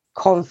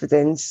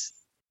 confidence,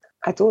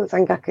 I don't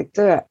think I could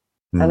do it.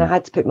 And I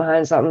had to put my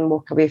hands up and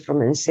walk away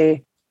from it and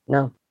say,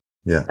 no,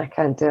 I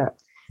can't do it.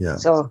 Yeah.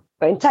 So,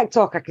 but in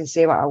TikTok, I can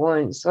say what I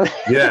want. So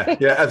yeah,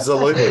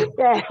 absolutely.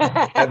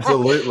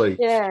 Absolutely.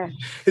 Yeah.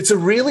 It's a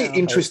really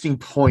interesting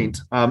point.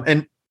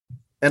 And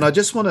I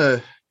just want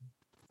to,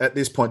 at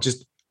this point,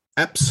 just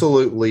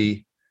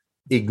absolutely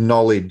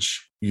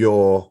acknowledge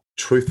your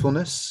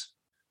truthfulness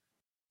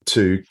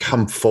to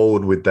come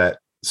forward with that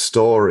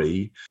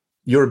story,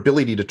 your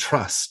ability to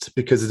trust,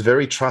 because it's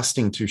very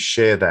trusting to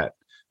share that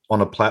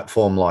on a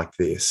platform like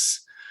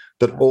this,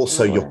 but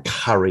also your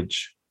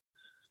courage.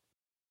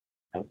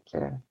 Thank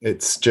you.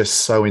 It's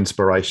just so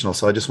inspirational.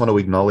 So I just want to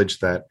acknowledge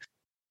that.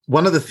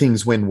 One of the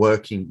things when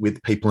working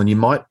with people, and you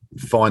might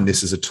find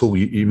this as a tool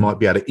you might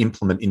be able to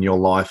implement in your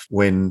life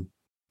when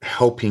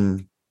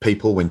helping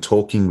people, when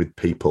talking with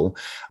people,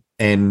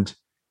 and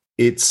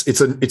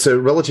it's a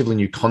relatively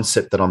new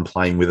concept that I'm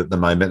playing with at the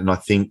moment. And I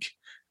think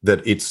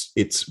that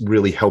it's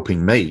really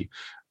helping me.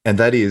 And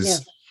that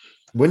is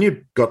when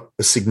you've got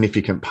a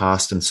significant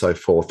past and so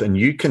forth, and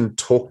you can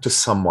talk to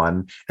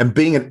someone, and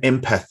being an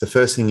empath, the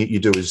first thing that you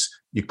do is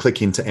you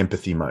click into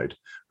empathy mode,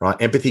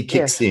 right? Empathy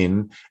kicks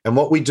in. And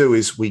what we do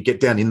is we get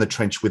down in the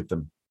trench with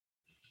them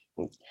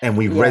and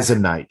we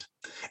resonate.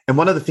 And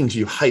one of the things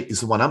you hate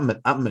is the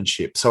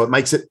one-upmanship. So it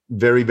makes it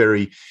very,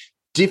 very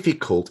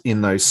difficult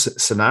in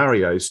those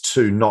scenarios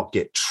to not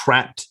get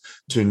trapped,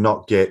 to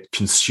not get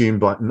consumed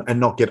by, and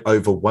not get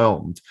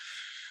overwhelmed.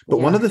 But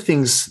one of the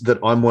things that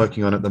I'm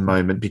working on at the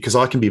moment, because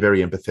I can be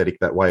very empathetic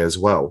that way as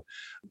well,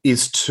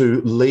 is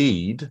to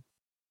lead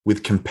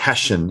with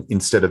compassion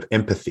instead of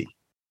empathy.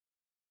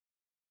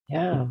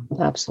 Yeah,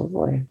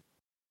 absolutely.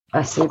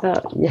 I see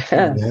that.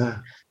 Yeah. Yeah.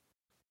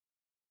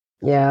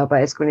 Yeah,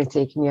 but it's going to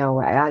take me a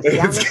while.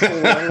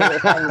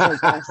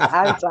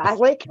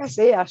 Like I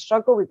say, I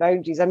struggle with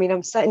boundaries. I mean,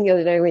 I'm sitting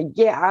here now like,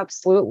 yeah,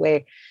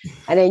 absolutely.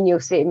 And then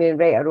you'll say to me,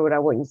 right, Aurora, I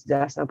want you to do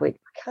this. And I'm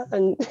like, I can't.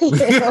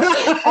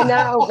 And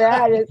that'll be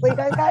it. It's like,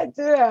 I can't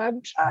do it.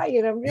 I'm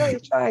trying. I'm really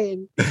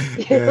trying.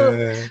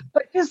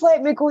 But just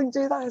let me go and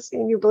do this.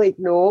 And you'll be like,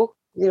 no.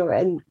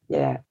 And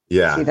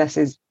see, this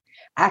is,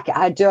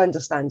 I do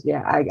understand.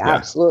 Yeah,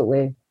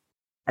 absolutely.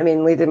 I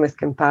mean, leading with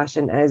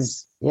compassion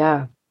is,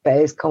 but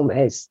it's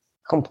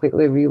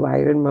completely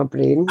rewiring my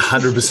brain.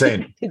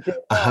 100%.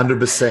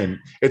 100%.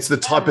 It's the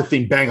type of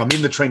thing, bang, I'm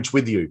in the trench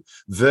with you,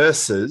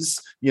 versus,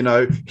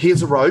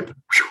 here's a rope,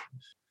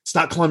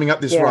 start climbing up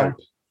this rope.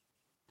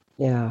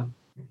 Yeah.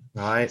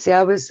 Right. See,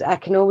 I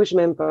can always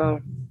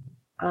remember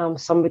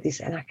somebody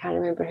said, and I can't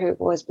remember who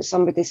it was, but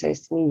somebody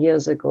says to me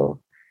years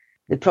ago,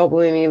 the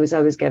problem with me was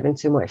I was giving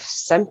too much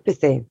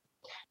sympathy.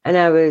 And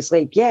I was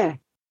like, yeah.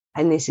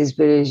 And this is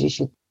whereas you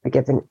should be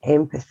given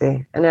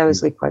empathy. And I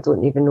was like, I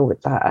don't even know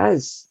what that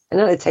is.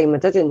 And at the time I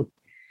didn't.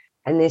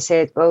 And they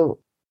said, well,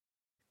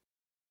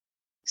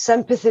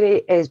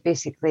 sympathy is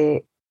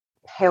basically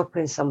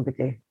helping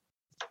somebody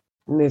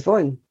move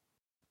on.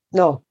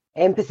 No,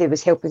 empathy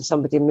was helping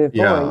somebody move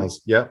on.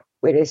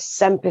 Whereas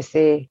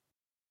sympathy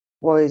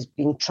was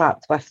being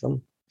trapped with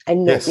them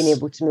and not being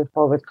able to move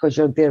forward because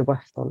you're there with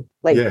them.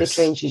 Like the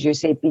trenches, you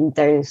say, being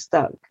down and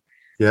stuck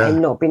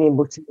and not being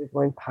able to move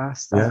on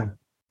past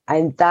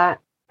that.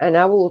 And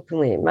I will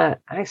openly admit,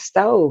 I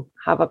still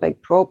have a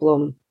big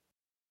problem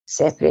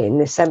separating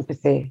the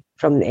sympathy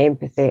from the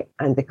empathy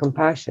and the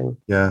compassion.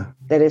 Yeah.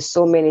 There is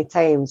so many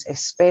times,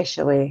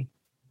 especially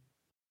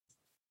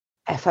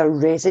if I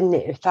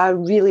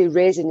really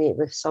resonate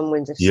with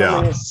someone, if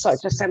someone has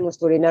such a similar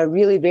story and I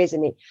really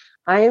resonate,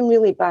 I am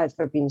really bad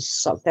for being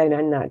sucked down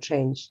in that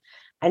trench.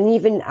 And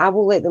even I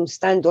will let them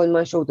stand on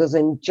my shoulders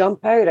and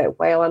jump out it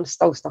while I'm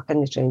still stuck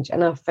in the trench.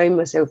 And I've found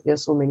myself there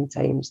so many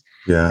times.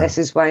 Yeah. This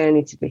is why I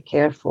need to be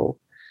careful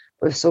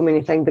with so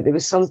many things. But there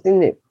was something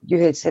that you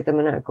had said a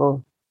minute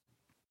ago,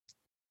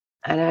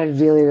 and I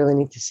really, really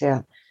need to say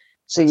it.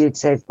 So you'd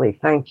said,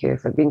 like, thank you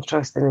for being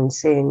trusting and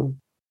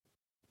saying,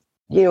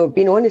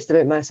 being honest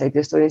about my side of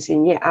the story and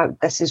saying,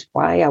 this is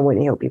why I want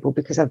to help people,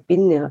 because I've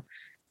been there.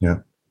 Yeah.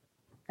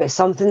 But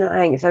something that I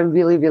think is a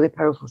really, really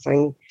powerful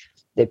thing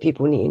that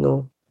people need to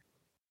know.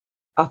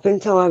 Up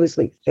until I was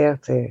like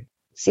 30,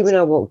 see, when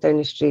I walked down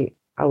the street,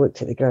 I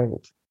looked at the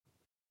ground.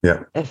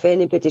 Yeah. If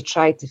anybody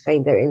tried to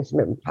find out anything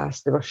about my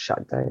past, they were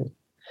shut down.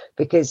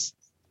 Because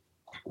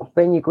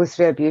when you go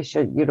through abuse,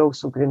 you're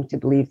also groomed to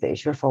believe that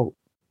it's your fault.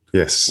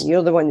 Yes.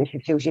 You're the one that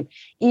should feel shame.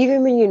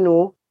 Even when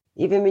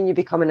you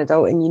become an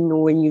adult and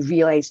and you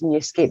realise and you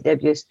escape the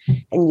abuse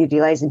and you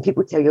realise, and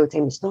people tell you all the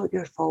time, it's not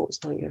your fault,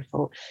 it's not your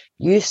fault.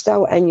 You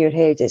still in your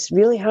head, it's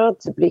really hard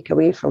to break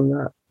away from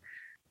that.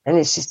 And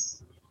it's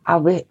just, I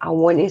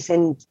want to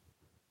send,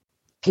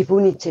 people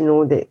need to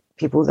know that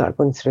people that are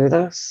going through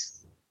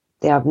this,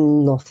 they have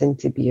nothing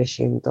to be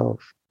ashamed of.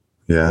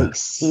 Yeah. Like,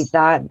 see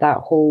that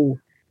whole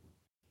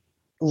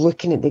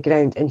looking at the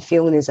ground and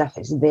feeling as if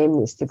it's them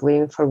that's to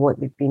blame for what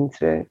they've been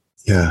through.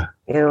 Yeah.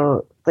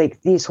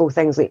 Like these whole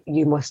things, like,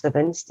 you must have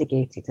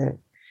instigated it.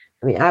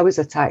 I mean, I was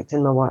attacked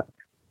in my work,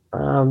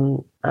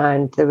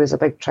 and there was a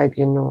big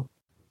tribunal,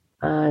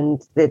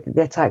 and the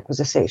attack was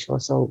a sexual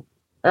assault.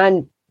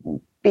 And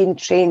being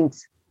trained,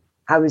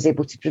 I was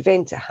able to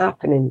prevent it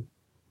happening.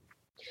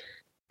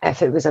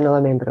 If it was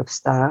another member of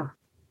staff,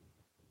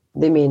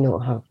 they may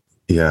not have.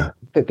 Yeah.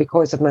 But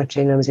because of my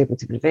training, I was able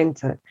to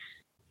prevent it.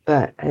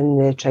 But in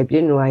the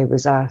tribunal, I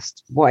was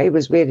asked what I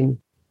was wearing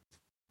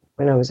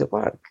when I was at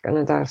work. And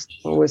I'd asked,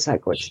 what's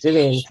that got to do with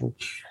anything?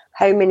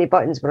 How many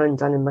buttons were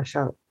undone in my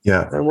shirt?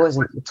 Yeah. There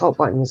wasn't. The top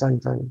button was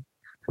undone.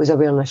 Was I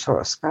wearing a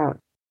shorter skirt?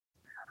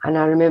 And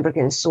I remember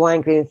getting so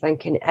angry and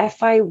thinking,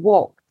 if I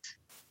walked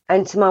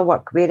into my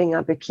work wearing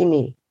a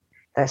bikini,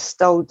 that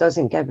still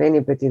doesn't give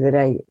anybody the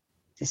right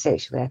to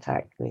sexually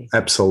attack me.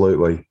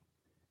 Absolutely.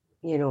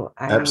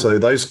 Absolutely.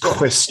 Those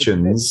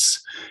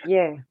questions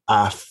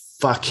are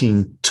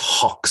fucking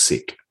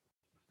toxic.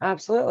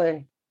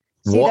 Absolutely.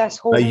 See, what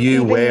are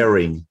you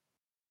wearing?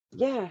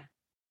 Yeah.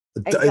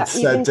 It's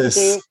a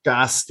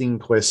disgusting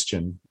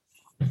question.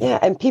 Yeah,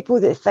 and people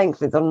that think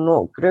that they're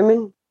not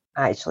grooming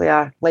actually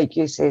are. Like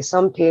you say,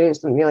 some parents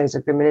don't realise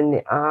they're grooming and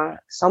they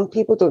are. Some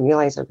people don't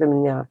realise they're grooming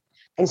and they are.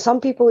 And some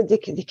people, they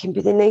can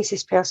be the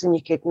nicest person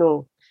you could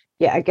know.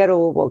 Yet a girl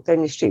will walk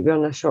down the street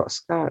wearing a short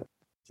skirt.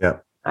 Yeah.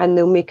 And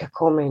they'll make a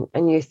comment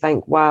and you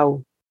think,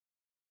 wow,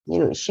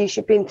 she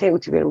should be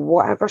entitled to wear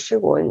whatever she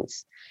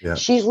wants. Yeah.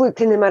 She's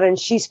looked in the mirror and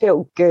she's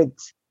felt good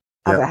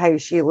about how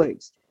she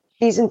looks.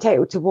 She's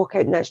entitled to walk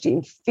out in that street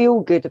and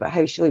feel good about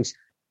how she looks,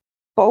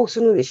 but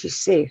also know that she's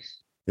safe.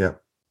 Yeah.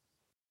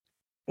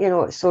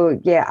 So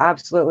yeah,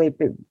 absolutely.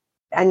 But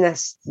in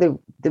this, the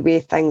way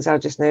things are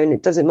just now, and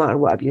it doesn't matter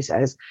what abuse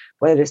it is,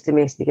 whether it's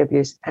domestic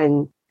abuse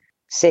and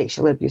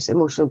sexual abuse,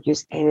 emotional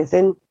abuse,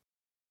 anything.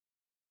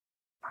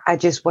 I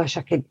just wish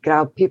I could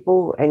grab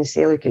people and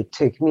say, look, it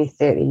took me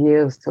 30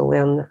 years to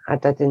learn I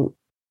didn't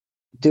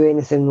do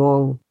anything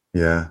wrong.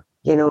 Yeah.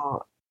 And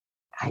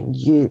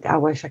I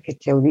wish I could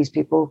tell these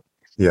people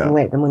and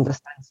let them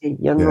understand, say,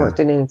 you're not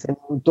doing anything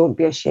wrong. Don't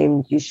be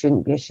ashamed. You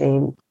shouldn't be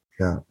ashamed.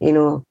 Yeah.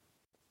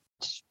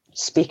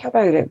 Speak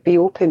about it. Be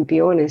open, be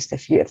honest.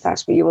 If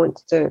that's what you want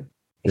to do.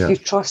 If you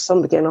trust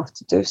somebody enough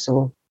to do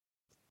so,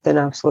 then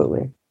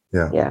absolutely.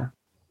 Yeah. Yeah.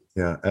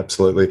 Yeah,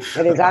 absolutely.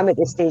 Whereas I'm at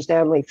this stage now,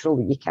 I'm like, throw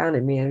what you can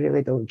at me. I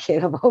really don't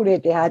care. I've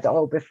already had it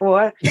all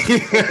before. Give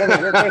it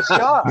your best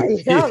shot.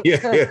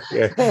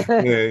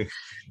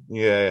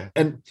 Yeah.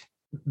 And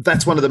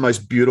that's one of the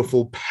most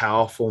beautiful,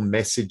 powerful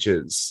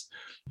messages,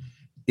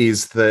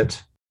 is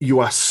that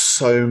you are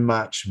so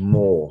much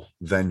more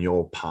than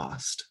your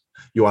past.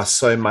 You are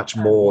so much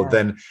more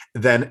than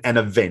an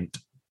event.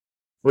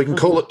 We can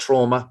call it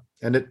trauma,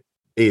 and it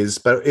is,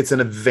 but it's an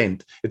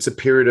event. It's a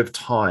period of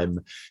time.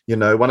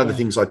 One of the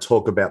things I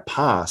talk about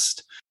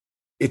past,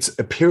 it's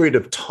a period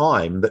of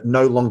time that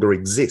no longer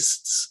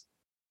exists.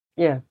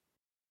 Yeah.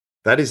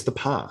 That is the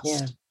past.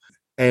 Yeah.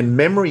 And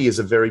memory is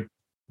a very...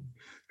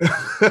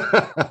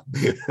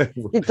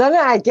 You've done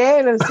it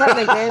again and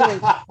sitting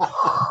again.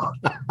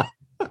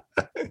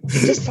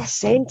 Just a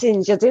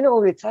sentence. You're doing it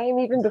all the time.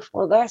 Even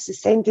before this, the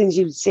sentence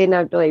you'd say, and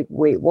I'd be like,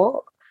 wait,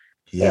 what?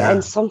 Yeah.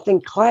 And something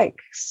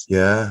clicks.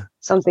 Yeah.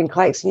 Something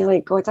clicks, and you're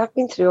like, God, I've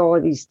been through all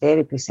of these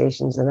therapy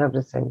sessions and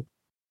everything.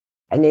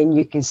 And then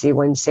you can say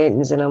one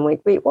sentence, and I'm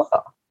like, wait, what?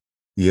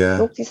 Yeah.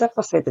 Nobody's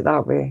ever said it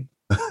that way.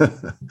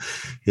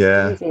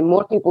 Yeah.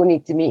 More people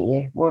need to meet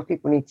you. More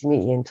people need to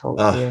meet you and talk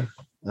to you.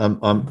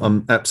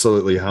 I'm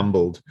absolutely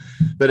humbled.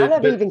 But I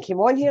never even came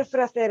on here for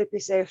a therapy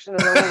session,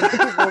 and I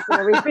was walking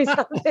away from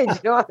something. Do you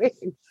know what I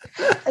mean?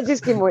 I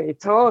just came on to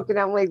talk, and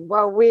I'm like,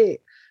 well,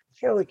 wait, I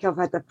feel like I've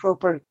had a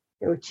proper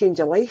change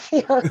of life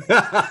here.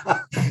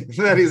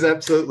 That is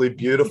absolutely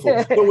beautiful.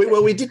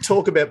 Well, we did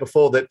talk about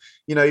before that,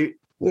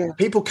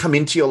 people come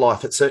into your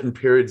life at certain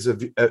periods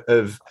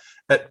of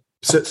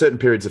certain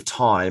periods of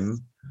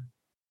time,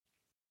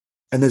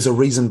 and there's a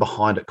reason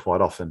behind it quite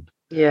often.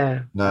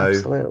 Yeah,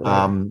 absolutely.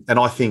 And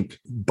I think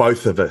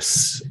both of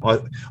us,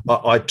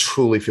 I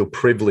truly feel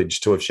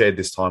privileged to have shared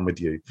this time with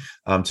you,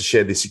 to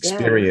share this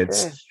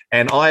experience. Yeah.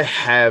 And I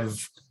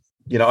have,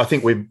 I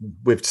think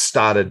we've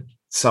started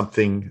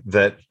something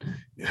that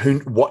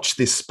who watch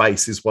this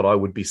space is what I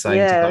would be saying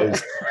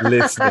to those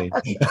listening.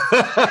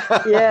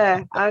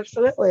 Yeah,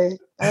 absolutely.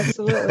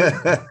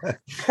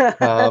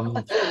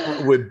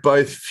 We're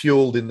both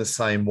fueled in the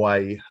same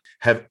way,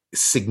 have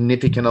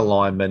significant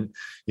alignment,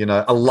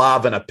 a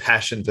love and a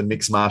passion for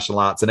mixed martial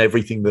arts and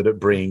everything that it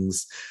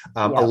brings,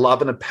 a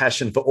love and a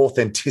passion for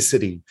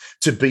authenticity,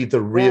 to be the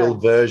real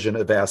version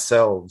of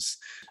ourselves,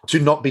 to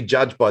not be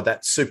judged by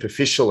that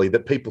superficially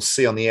that people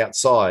see on the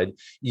outside,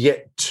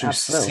 yet to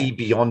see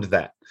beyond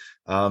that.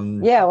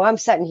 Well, I'm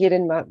sitting here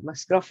in my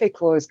scruffy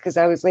clothes because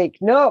I was like,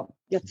 no,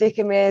 you're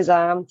taking me as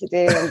I am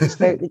today. I'm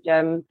just out the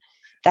gym.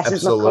 This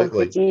is my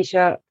comfy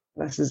T-shirt.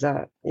 This is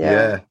it.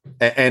 Yeah.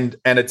 And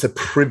it's a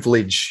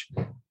privilege.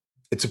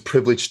 It's a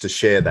privilege to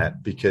share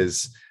that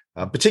because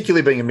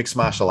particularly being a mixed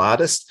martial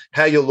artist,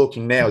 how you're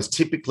looking now is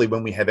typically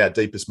when we have our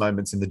deepest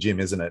moments in the gym,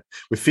 isn't it?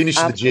 We finish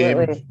the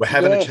gym, we're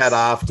having a chat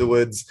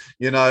afterwards,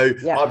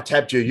 I've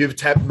tapped you, you've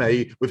tapped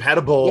me, we've had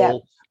a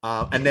ball,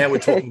 and now we're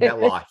talking about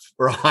life,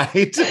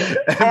 right?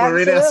 And we're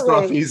in our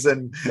scruffies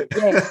and,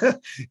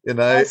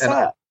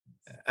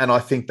 and I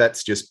think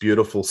that's just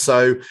beautiful.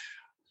 So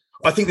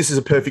I think this is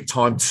a perfect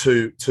time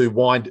to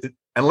wind,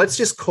 and let's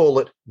just call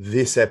it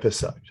this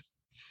episode.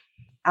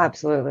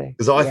 Absolutely.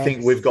 Because I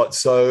think we've got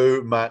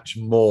so much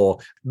more.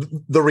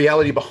 The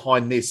reality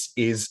behind this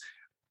is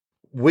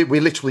we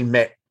literally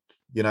met,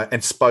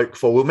 and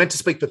spoke we were meant to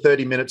speak for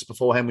 30 minutes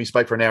beforehand. We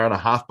spoke for an hour and a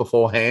half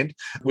beforehand.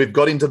 We've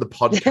got into the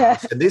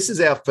podcast, and this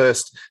is our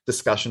first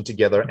discussion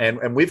together,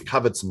 and we've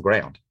covered some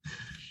ground.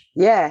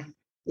 Yeah.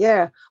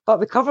 But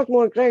we covered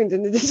more ground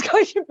in the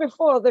discussion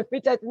before than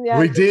we did in the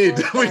We did.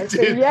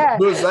 So, yeah.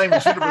 We were saying we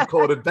should have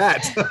recorded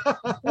that.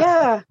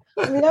 Yeah.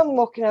 I mean, I'm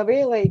walking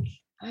away like,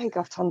 I think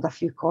I've turned a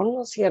few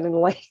corners here in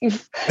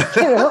life.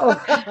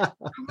 I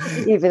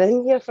wasn't even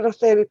in here for a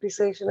therapy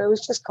session. I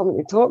was just coming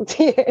to talk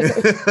to you.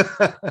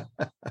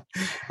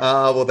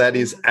 Well, that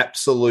is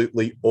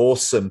absolutely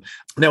awesome.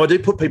 Now, I do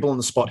put people on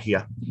the spot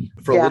here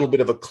for a little bit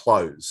of a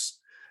close.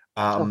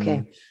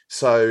 Okay.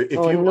 So if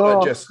Oh, you no.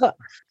 want to just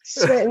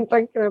Sweating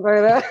thinking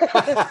about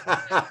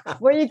it.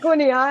 What are you going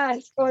to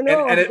ask? Oh,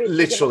 no. and it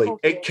literally,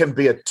 it can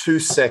be a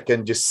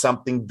 2-second, just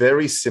something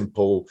very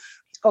simple.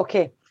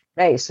 Okay.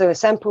 Right. So the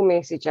simple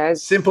message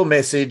is Simple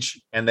message,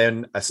 and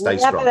then a stay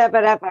never, strong. ever,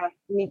 ever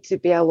need to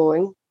be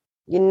alone.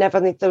 You never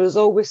need, there's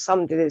always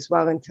somebody that's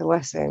willing to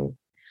listen.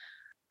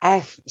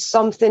 If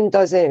something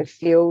doesn't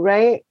feel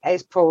right,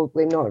 it's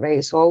probably not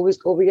right. So always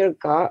go with your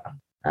gut.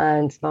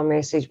 And my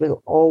message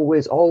will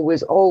always,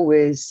 always,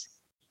 always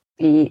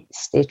be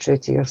stay true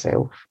to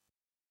yourself.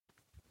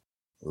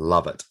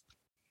 Love it.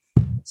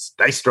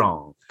 Stay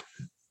strong.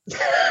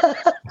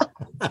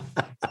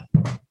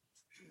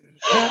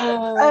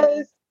 That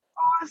is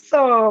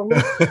awesome.